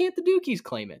why can't the Dukies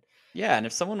claim it? Yeah, and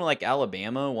if someone like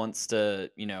Alabama wants to,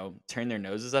 turn their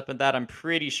noses up at that, I'm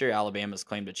pretty sure Alabama's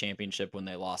claimed a championship when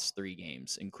they lost 3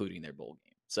 games, including their bowl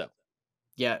game. So,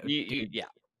 Yeah, dude. yeah,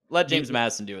 let Do James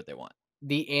Madison do what they want.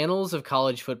 the annals of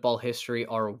college football history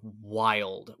are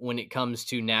wild when it comes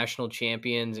to national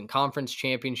champions and conference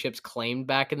championships claimed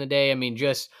back in the day. I mean,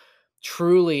 just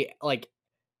truly like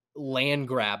land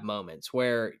grab moments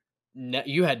where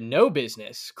you had no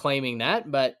business claiming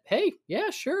that, but hey, yeah,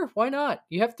 sure, why not?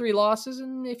 You have 3 losses,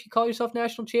 and if you call yourself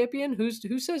national champion, who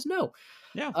says no?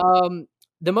 Yeah. Um,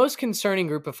 the most concerning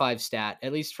group of 5 stat,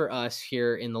 at least for us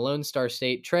here in the Lone Star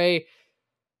State, Trey,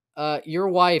 your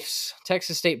wife's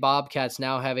Texas State Bobcats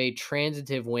now have a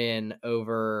transitive win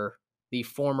over the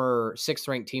former 6th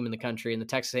ranked team in the country in the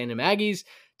Texas A&M Aggies.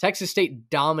 Texas State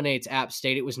dominates App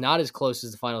State. It was not as close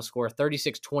as the final score.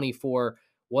 36-24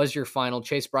 was your final.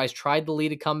 Chase Bryce tried to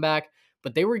lead a comeback,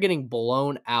 but they were getting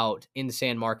blown out in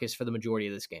San Marcos for the majority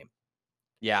of this game.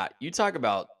 Yeah, you talk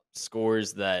about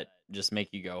scores that just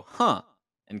make you go, huh,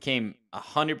 and came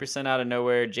 100% out of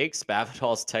nowhere. Jake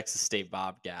Spavital's Texas State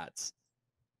Bobcats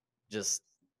just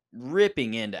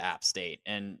ripping into App State.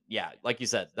 And yeah, like you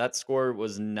said, that score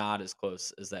was not as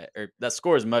close as that, or that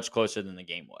score is much closer than the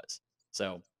game was.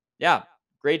 So yeah,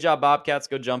 great job, Bobcats.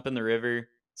 Go jump in the river,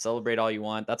 celebrate all you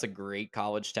want. That's a great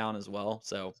college town as well.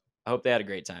 So I hope they had a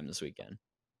great time this weekend.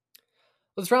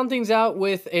 Let's round things out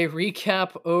with a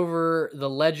recap over the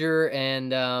ledger,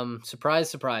 and surprise,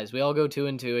 surprise, we all go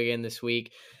 2-2 again this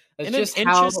week. That's In just an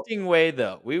interesting way,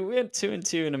 though. We went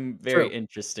 2-2 in a very True.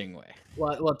 interesting way.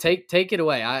 Well, take it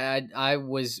away. I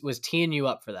was teeing you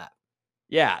up for that.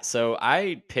 Yeah, so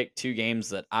I picked 2 games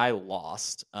that I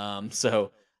lost.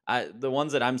 So the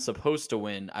ones that I'm supposed to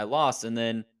win, I lost, and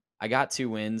then I got 2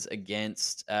 wins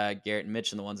against Garrett and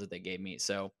Mitch, and the ones that they gave me.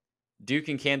 So Duke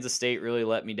and Kansas State really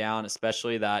let me down,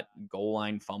 especially that goal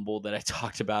line fumble that I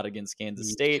talked about against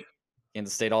Kansas State.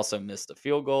 Kansas State also missed a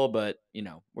field goal, but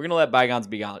we're gonna let bygones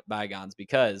be bygones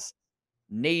because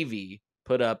Navy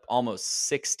put up almost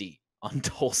 60 on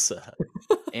Tulsa.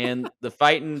 And the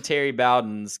fighting Terry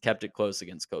Bowdens kept it close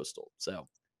against Coastal. So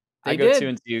I go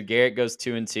 2-2. Garrett goes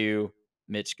 2-2.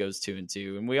 Mitch goes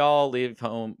 2-2. And we all leave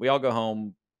home. We all go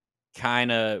home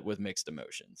kind of with mixed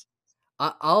emotions.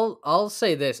 I'll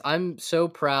say this. I'm so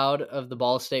proud of the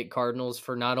Ball State Cardinals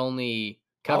for not only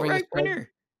covering outright winner.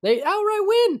 They outright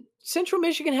win. Central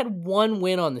Michigan had 1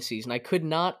 win on the season. I could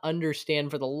not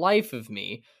understand for the life of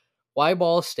me why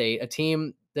Ball State, a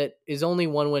team that is only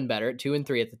 1 win better at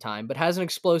 2-3 at the time, but has an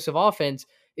explosive offense,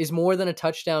 is more than a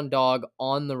touchdown dog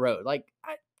on the road. Like,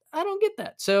 I don't get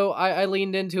that. So I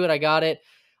leaned into it. I got it.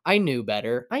 I knew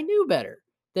better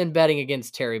than betting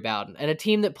against Terry Bowden and a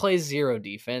team that plays 0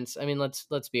 defense. I mean,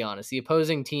 let's be honest. The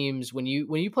opposing teams, when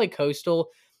you play Coastal,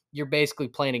 you're basically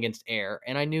playing against air.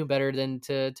 And I knew better than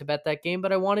to bet that game,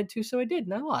 but I wanted to, so I did,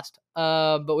 and I lost.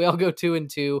 But we all go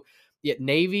 2-2. Yet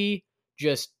Navy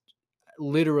just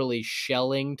literally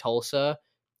shelling Tulsa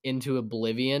into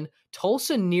oblivion.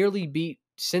 Tulsa nearly beat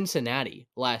Cincinnati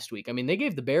last week. I mean, they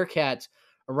gave the Bearcats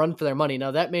a run for their money.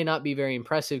 Now, that may not be very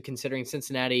impressive considering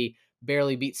Cincinnati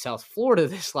barely beat South Florida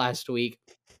this last week.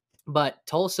 But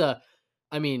Tulsa,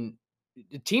 I mean,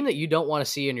 a team that you don't want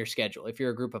to see in your schedule if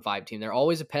you're a group of 5 team. They're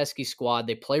always a pesky squad.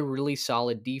 They play really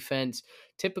solid defense.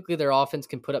 Typically, their offense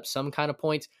can put up some kind of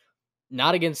points.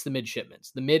 Not against the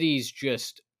midshipments. The middies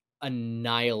just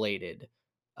annihilated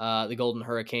the Golden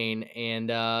Hurricane, and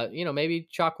maybe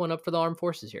chalk one up for the armed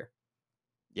forces here.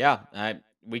 Yeah,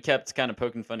 we kept kind of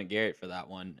poking fun at Garrett for that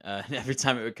one every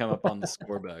time it would come up on the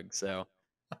score bug. So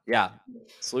yeah,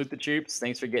 salute the troops.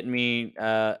 Thanks for getting me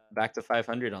back to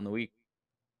 500 on the week.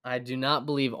 I do not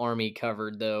believe Army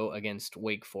covered, though, against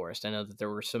Wake Forest. I know that there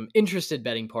were some interested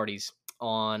betting parties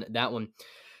on that one.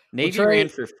 Navy ran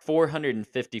for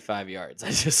 455 yards. I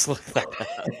just looked that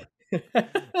up.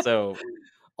 So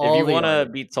if you want to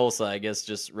beat Tulsa, I guess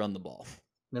just run the ball.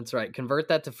 That's right. Convert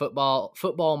that to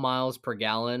football miles per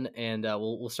gallon, and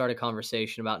we'll start a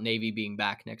conversation about Navy being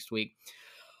back next week.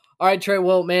 All right, Trey.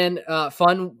 Well, man,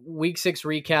 fun Week 6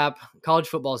 recap. College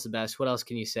football is the best. What else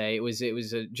can you say? It was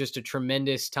just a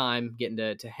tremendous time getting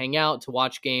to hang out, to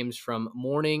watch games from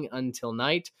morning until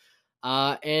night.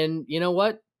 And you know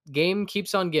what? Game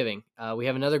keeps on giving. We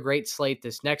have another great slate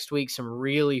this next week. Some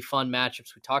really fun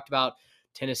matchups. We talked about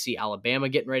Tennessee, Alabama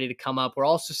getting ready to come up. We're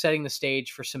also setting the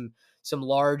stage for some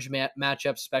large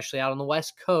matchups, especially out on the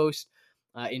West Coast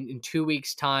in 2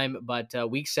 weeks' time. But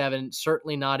Week 7,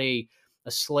 certainly not a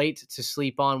slate to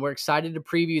sleep on. We're excited to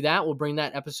preview that. We'll bring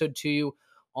that episode to you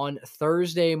on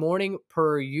Thursday morning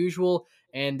per usual.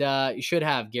 And you should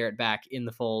have Garrett back in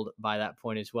the fold by that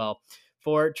point as well.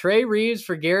 For Trey Reeves,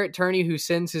 for Garrett Turney, who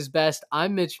sends his best,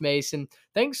 I'm Mitch Mason.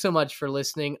 Thanks so much for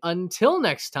listening. Until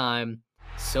next time,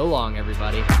 so long,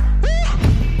 everybody.